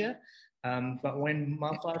Malaysia. But when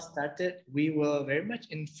MAFA started, we were very much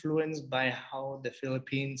influenced by how the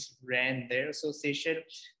Philippines ran their association.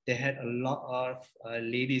 They had a lot of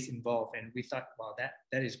ladies involved, and we thought, wow,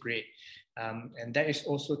 that is great. And that is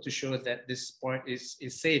also to show that this sport is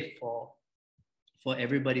safe for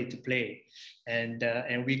everybody to play, and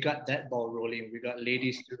we got that ball rolling. We got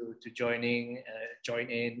ladies to join in,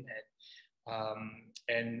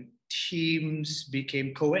 and teams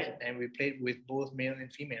became co-ed, and we played with both male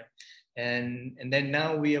and female. And then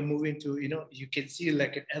now we are moving to, you can see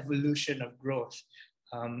like an evolution of growth,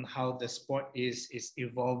 how the sport is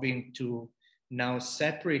evolving to now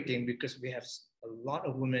separating, because we have a lot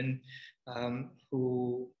of women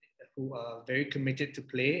who are very committed to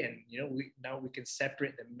play, and now we can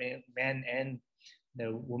separate the man and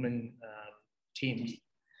the woman teams,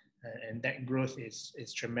 and that growth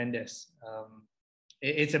is tremendous.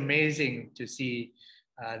 It's amazing to see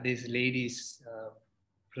these ladies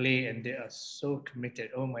play, and they are so committed.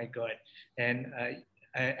 Oh my God. And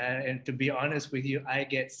and to be honest with you, I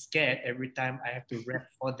get scared every time I have to rep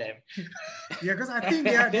for them. Yeah, because I think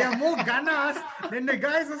they are more ganas than the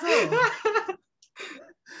guys also.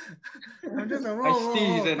 I'm just like, whoa,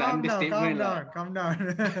 calm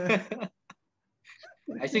down.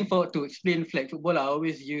 I think to explain flag football, I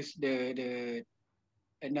always use the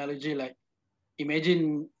analogy like,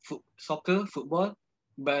 imagine soccer, football,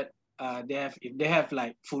 but they have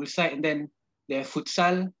like full side, and then they have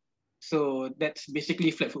futsal. So that's basically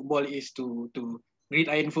flag football is to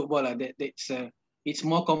gridiron football. It's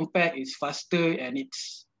more compact, it's faster, and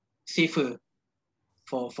it's safer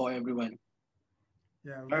for everyone.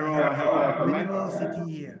 Yeah, we have minimal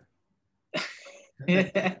city here.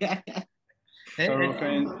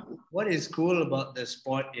 And what is cool about the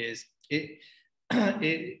sport is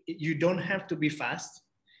you don't have to be fast,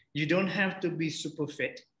 you don't have to be super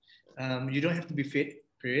fit, you don't have to be fit,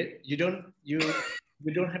 period. You don't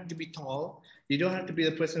have to be tall, you don't have to be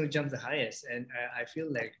the person who jumps the highest. And I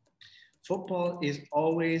feel like football is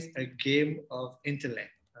always a game of intellect.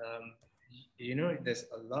 There's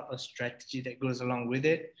a lot of strategy that goes along with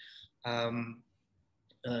it.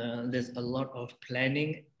 There's a lot of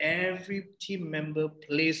planning. Every team member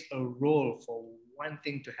plays a role for one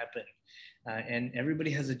thing to happen, and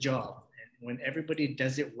everybody has a job. And when everybody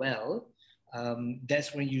does it well,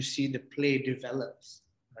 that's when you see the play develops.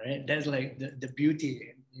 Right? That's like the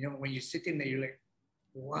beauty. When you sit in there, you're like,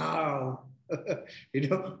 wow.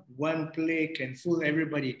 One play can fool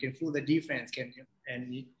everybody, can fool the defense,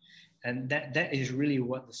 and that is really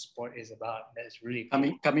what the sport is about. That's really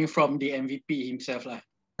coming from the MVP himself, lah.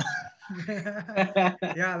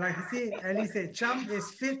 Yeah, like you see, Ali said, Cham is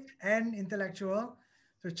fit and intellectual.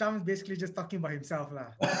 So Cham is basically just talking about himself,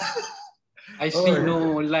 lah. I see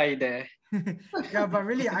no lie there. Yeah, but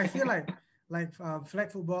really, I feel like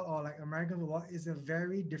flag football or like American football is a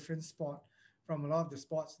very different sport from a lot of the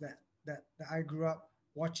sports that I grew up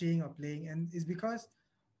watching or playing. And it's because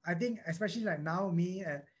I think, especially like now, me,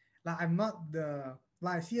 like I'm not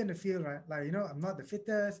like I see in the field, right? Like, I'm not the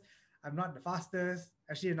fittest, I'm not the fastest.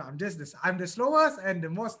 Actually, no, I'm the slowest and the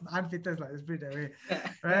most unfittest, like, let's put it that way,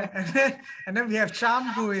 right? And then we have Cham,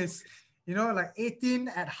 who is, like 18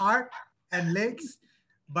 at heart and legs,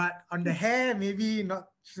 but on the hair, maybe not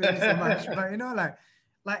so much. But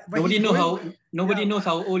but nobody knows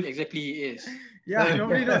how old exactly he is. Yeah,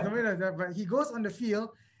 nobody knows. But he goes on the field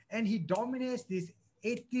and he dominates these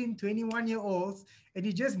 18, 21-year-olds, and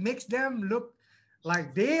he just makes them look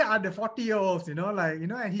like they are the 40-year-olds,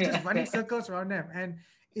 and he just running circles around them. And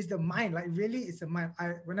it's the mind, like really, it's the mind.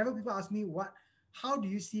 Whenever people ask me how do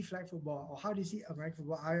you see flag football or how do you see American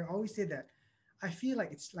football, I always say that I feel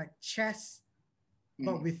like it's like chess,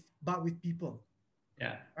 but with people.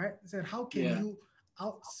 Yeah. Right. So how can you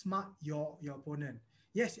outsmart your opponent?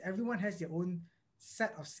 Yes, everyone has their own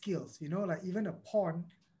set of skills. Like even a pawn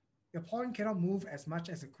cannot move as much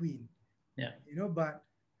as a queen. Yeah. But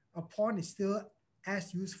a pawn is still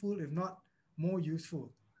as useful, if not more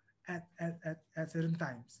useful, at certain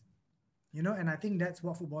times. And I think that's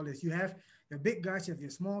what football is. You have your big guys, you have your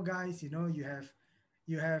small guys. You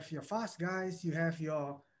have your fast guys, you have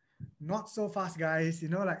your not so fast guys.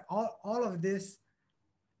 Like all of this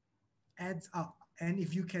adds up. And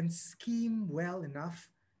if you can scheme well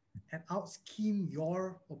enough and out scheme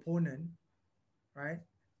your opponent, right?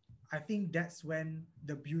 I think that's when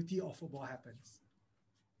the beauty of football happens.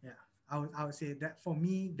 Yeah, I would say that for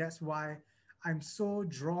me, that's why I'm so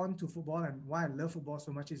drawn to football and why I love football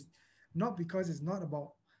so much is not because it's not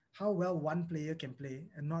about how well one player can play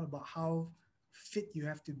and not about how fit you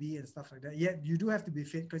have to be and stuff like that. Yet you do have to be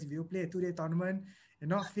fit because if you play a 2-day tournament, you're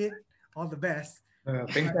not fit, all the best.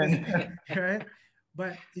 Right?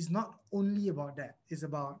 But it's not only about that. It's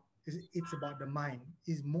about the mind.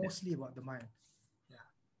 It's mostly about the mind. Yeah.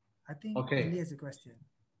 I think Okay. Elias a question.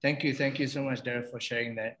 Thank you so much, Darren, for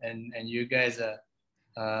sharing that. And you guys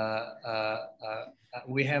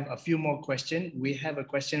we have a few more questions. We have a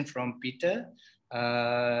question from Peter.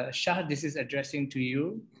 Shah, this is addressing to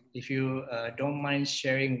you. If you don't mind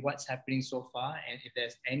sharing what's happening so far and if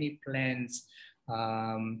there's any plans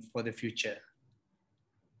for the future.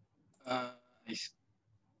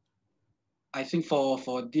 I think for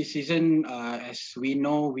this season, as we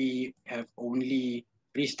know, we have only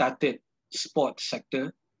restarted sports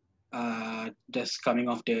sector, just coming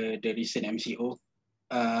off the recent MCO.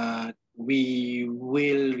 We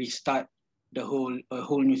will restart the whole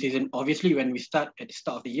new season. Obviously, when we start at the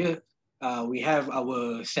start of the year, we have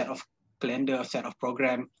our set of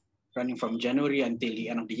program running from January until the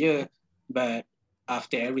end of the year. But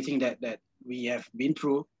after everything that we have been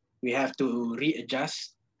through, we have to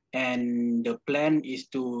readjust. And the plan is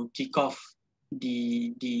to kick off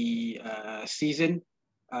the season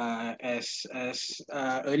as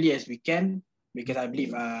early as we can, because I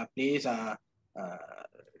believe players are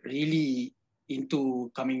really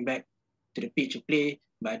into coming back to the pitch to play.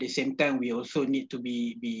 But at the same time, we also need to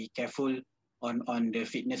be careful on the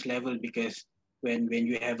fitness level, because when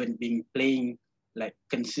you haven't been playing like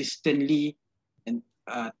consistently and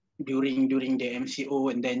during the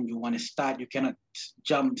MCO, and then you want to start, you cannot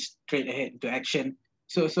jump straight ahead to action.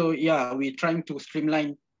 So yeah, we're trying to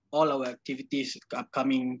streamline all our activities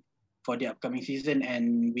upcoming for the upcoming season,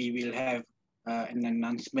 and we will have an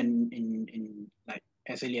announcement in like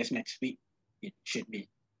as early as next week. It should be.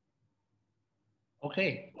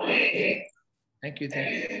 Okay. Thank you.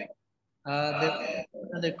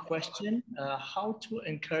 Another question: how to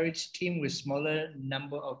encourage team with smaller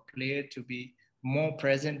number of players to be more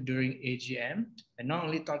present during AGM, and not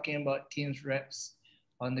only talking about teams reps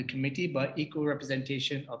on the committee, but equal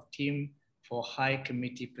representation of team for high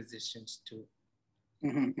committee positions too.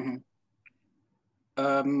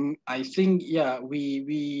 I think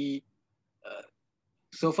we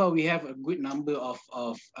so far we have a good number of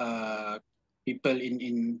people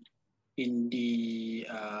in the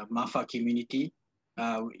MAFA community.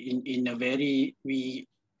 We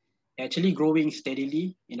actually growing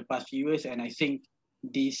steadily in the past few years, and I think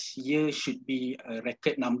this year should be a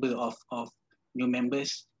record number of new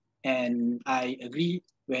members. And I agree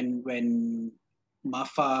when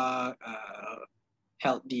MAFA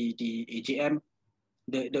held the AGM,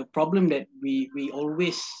 the problem that we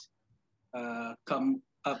always come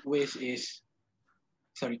against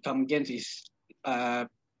is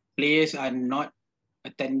players are not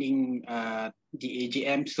attending the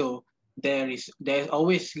AGM, so there's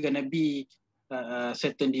always gonna be a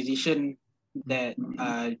certain decision that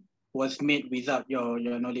was made without your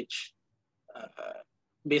knowledge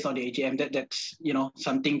based on the AGM. That's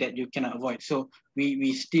something that you cannot avoid. So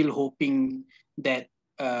we still hoping that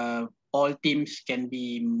all teams can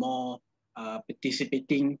be more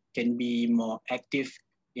participating, can be more active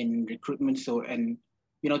in recruitment. So, and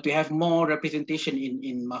to have more representation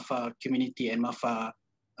in MAFA community and MAFA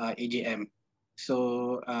AGM.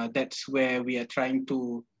 So that's where we are trying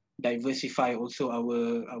to diversify also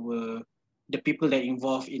the people that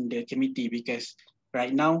involved in the committee, because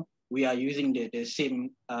right now we are using the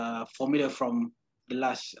same formula from the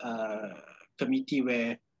last committee,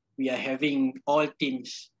 where we are having all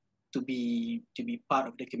teams to be part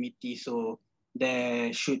of the committee. So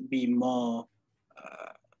there should be more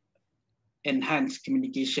enhanced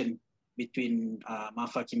communication between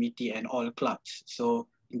MAFA committee and all clubs. So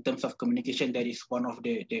in terms of communication, that is one of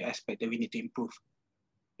the aspects that we need to improve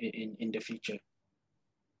in the future.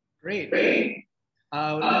 Great.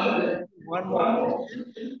 One more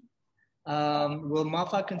question. Will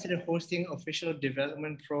MAFA consider hosting official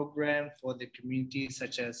development program for the community,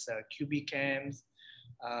 such as QB camps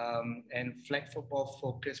and flag football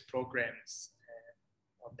focused programs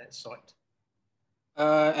of that sort?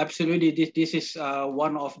 Absolutely. This is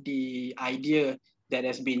one of the idea that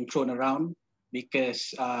has been thrown around,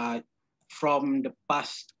 because from the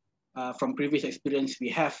past, from previous experience, we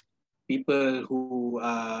have people who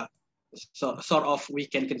sort of we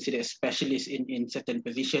can consider specialists in certain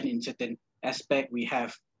position, in certain aspect. We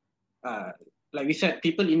have, like we said,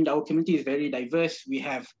 people in our community is very diverse. We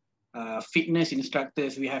have fitness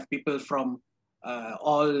instructors. We have people from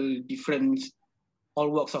all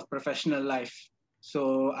walks of professional life.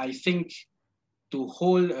 So I think to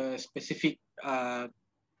hold a specific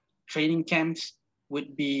training camps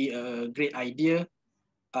would be a great idea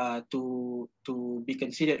to be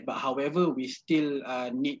considered. But however, we still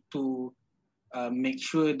need to make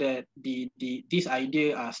sure that this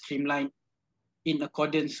idea are streamlined in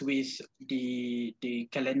accordance with the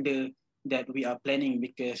calendar that we are planning.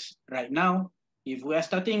 Because right now, if we are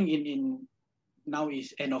starting in now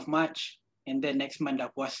is end of March, and then next month dah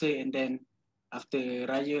puasa, and then after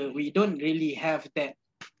Raya, we don't really have that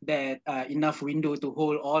enough window to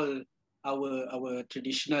hold all our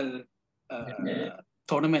traditional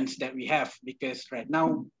tournaments that we have. Because right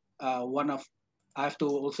now, I have to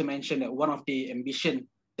also mention that one of the ambition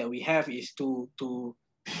that we have is to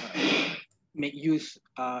make use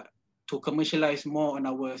to commercialize more on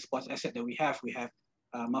our sports asset that we have. We have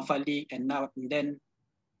MAFA League, and then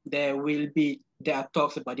there are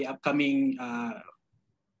talks about the upcoming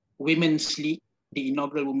Women's League, the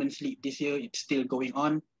inaugural Women's League this year. It's still going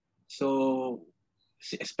on. So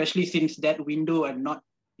especially since that window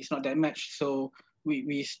it's not that much. So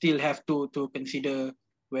we still have to consider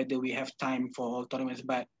whether we have time for all tournaments.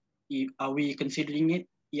 But are we considering it?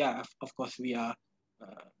 Yeah, of course we are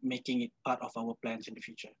making it part of our plans in the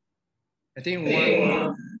future. I think one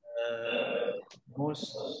of the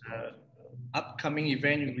most upcoming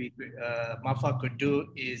event MAFA could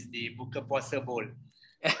do is the Buka Puasa Bowl.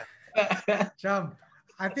 Cham,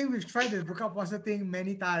 I think we've tried the Buka Puasa thing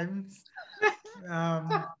many times.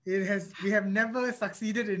 We have never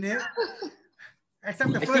succeeded in it,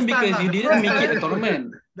 except the first time. Because you didn't make it a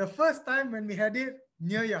tournament. The first time when we had it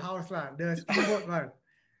near your house, the steamboat one.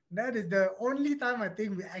 That is the only time I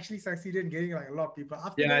think we actually succeeded in getting like a lot of people.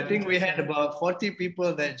 After that, I think we had about 40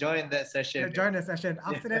 people that joined that session. After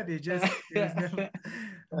that, it was never.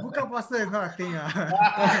 Buka Puasa is not a thing.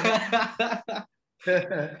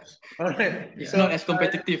 All right. It's not as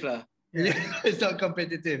competitive. Yeah, it's not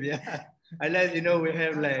competitive, yeah. Unless, we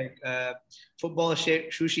have like football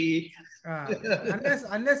shaped sushi.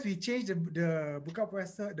 Unless we change the Buka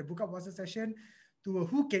Puasa session to a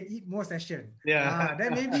who can eat more session. Yeah.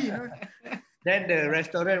 Then maybe, Then the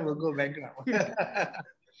restaurant will go bankrupt.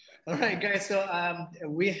 All right, guys. So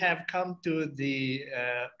we have come to the,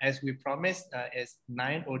 as we promised, it's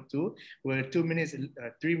 9:02. We're 3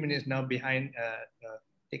 minutes now behind,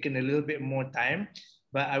 taking a little bit more time.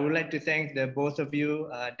 But I would like to thank the both of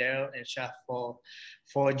you, Daryl and Shah,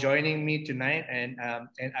 for joining me tonight. And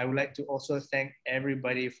I would like to also thank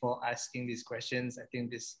everybody for asking these questions. I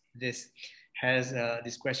think these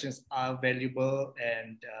questions are valuable,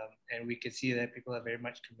 and we can see that people are very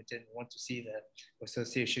much committed and want to see the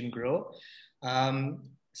association grow.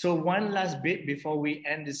 So one last bit before we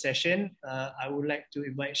end the session, I would like to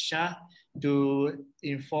invite Shah to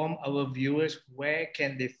inform our viewers where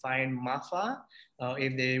can they find MAFA.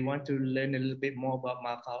 If they want to learn a little bit more about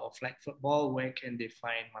MAFA or flag football, where can they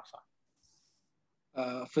find MAFA?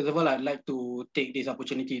 First of all, I'd like to take this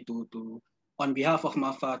opportunity to on behalf of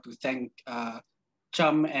MAFA, to thank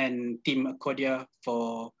Cham and Team Accordia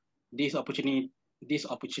for this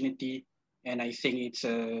opportunity. And I think it's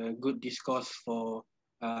a good discourse for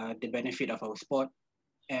the benefit of our sport.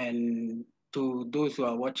 And to those who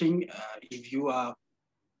are watching, if you are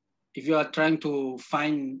trying to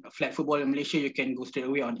find flag football in Malaysia, you can go straight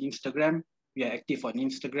away on Instagram. We are active on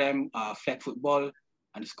Instagram, flag football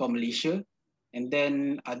 _Malaysia. And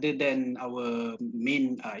then other than our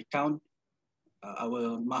main account,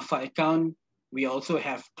 our MAFA account, we also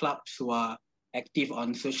have clubs who are active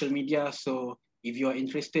on social media. So if you are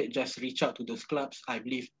interested, just reach out to those clubs. I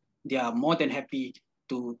believe they are more than happy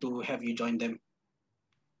to have you join them.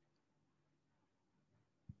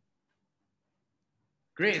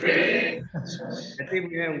 Great, thank you. I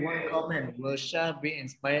think we have one comment. Will Shah be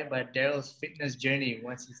inspired by Daryl's fitness journey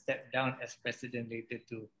once he stepped down as president later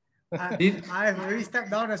too? I've already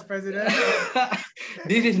stepped down as president.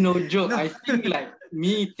 This is no joke. No. I think like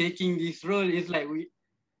me taking this role is like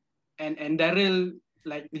and Daryl,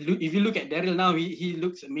 like if you look at Daryl now, he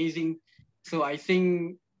looks amazing. So I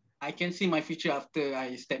think I can see my future after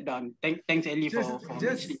I step down. Thanks Ellie for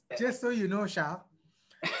mentioning that. Just so you know, Shah,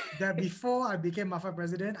 that before I became MAFA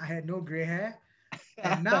president, I had no gray hair.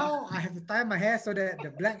 And now I have to tie my hair so that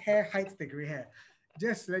the black hair hides the gray hair.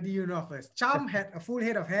 Just letting you know first. Cham had a full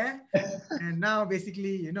head of hair, and now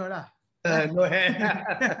basically, you know lah. No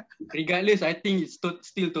hair. Regardless, I think it's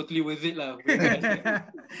still totally worth it lah.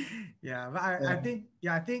 Yeah, but I think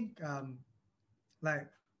like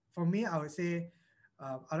for me, I would say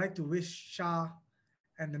I'd like to wish Shah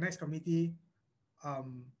and the next committee, I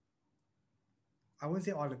wouldn't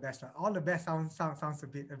say all the best. All the best sounds a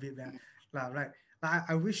bit bad. Right.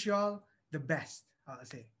 I wish you all the best, I would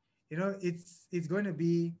say. You know, it's going to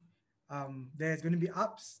be there's going to be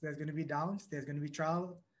ups, there's going to be downs, there's going to be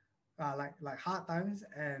trial, like hard times.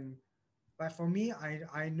 And like for me,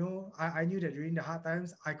 I knew that during the hard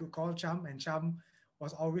times I could call Cham, and Cham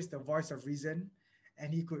was always the voice of reason,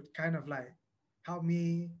 and he could kind of like help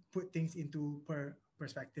me put things into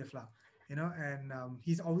perspective lah. You know, and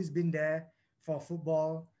he's always been there for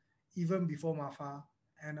football even before MAFA.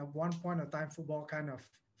 And at one point of time, flag football kind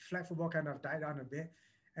of died down a bit.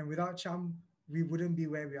 And without Cham, we wouldn't be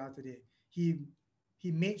where we are today. He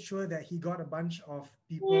made sure that he got a bunch of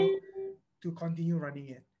people to continue running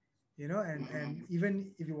it, you know, and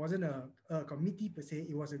even if it wasn't a committee per se,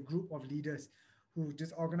 it was a group of leaders who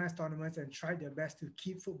just organized tournaments and tried their best to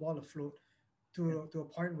keep football afloat to a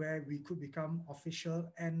point where we could become official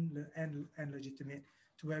and legitimate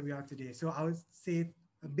to where we are today. So I would say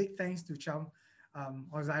a big thanks to Cham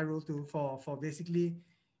or Zairul too for basically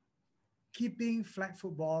keeping flag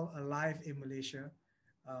football alive in Malaysia.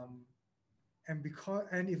 And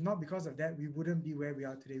if not because of that, we wouldn't be where we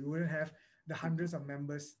are today. We wouldn't have the hundreds of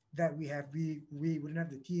members that we have. We wouldn't have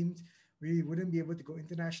the teams. We wouldn't be able to go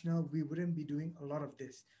international. We wouldn't be doing a lot of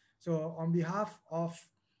this. So on behalf of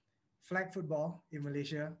flag football in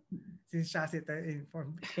Malaysia, since Shah said that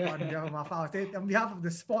on behalf of MAFA, I'll say on behalf of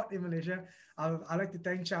the sport in Malaysia, I'd like to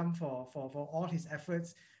thank Cham for all his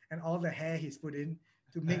efforts and all the hair he's put in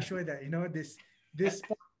to make sure that, you know, this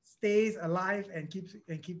sport stays alive and keeps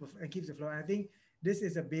afloat. And I think this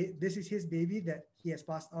is his baby that he has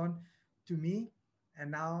passed on to me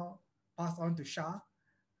and now passed on to Shah,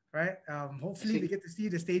 right? Hopefully we get to see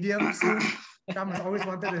the stadium soon. Cham has always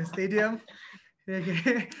wanted a stadium.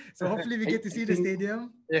 Okay. So hopefully we get to see the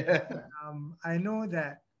stadium. Yeah. I know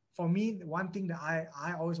that for me, one thing that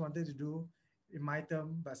I always wanted to do in my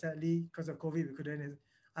term, but sadly because of COVID we couldn't, is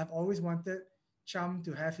I've always wanted Cham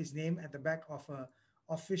to have his name at the back of a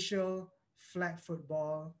official flag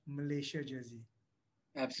football Malaysia jersey.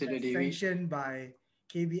 Absolutely. Sanctioned by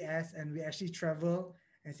KBS, and we actually travel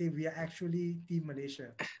and say we are actually Team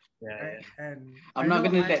Malaysia. Yeah, right? yeah. And I'm not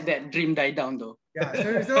going to let that dream die down though.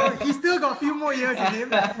 Yeah, so he's still got a few more years in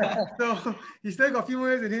him. So he's still got a few more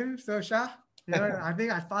years in him. So Shah, you know, I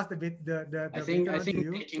think I've passed the I think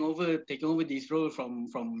taking over this role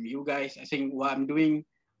from you guys, I think what I'm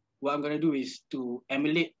gonna do is to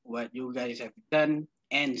emulate what you guys have done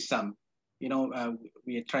and some. You know,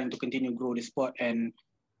 we are trying to continue grow the sport, and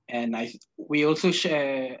we also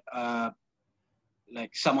share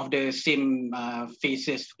like some of the same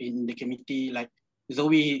faces in the committee. Like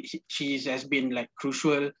Zoe, she has been like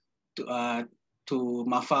crucial to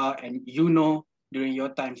MAFA, and you know during your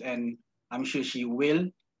times, and I'm sure she will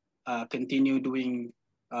continue doing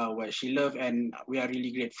what she loves, and we are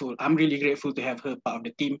really grateful. I'm really grateful to have her part of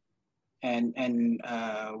the team, and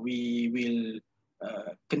we will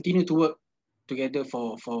continue to work together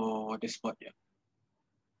for the sport. Yeah.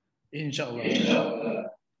 Inshallah.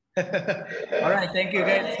 All right, thank you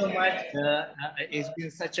guys so much. It's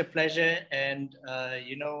been such a pleasure, and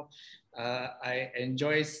you know, I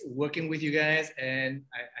enjoy working with you guys, and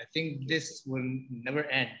I think this will never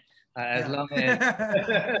end. As long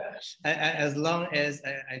as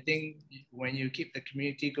I think when you keep the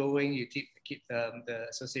community going, you keep the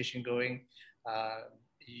association going,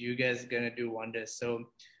 you guys are gonna do wonders.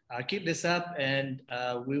 So keep this up, and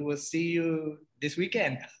we will see you this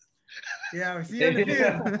weekend. Yeah, we'll see you on the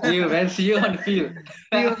field. See you, man. See you on the field.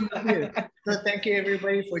 See you on the field. So thank you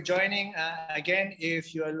everybody for joining. Again,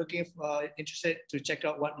 if you are interested to check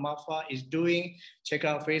out what MAFA is doing, check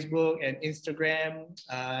out Facebook and Instagram,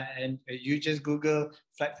 and you just Google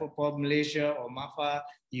Flag Football Malaysia or MAFA,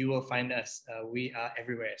 you will find us. We are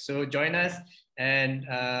everywhere. So join us, and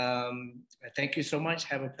thank you so much.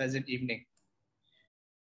 Have a pleasant evening.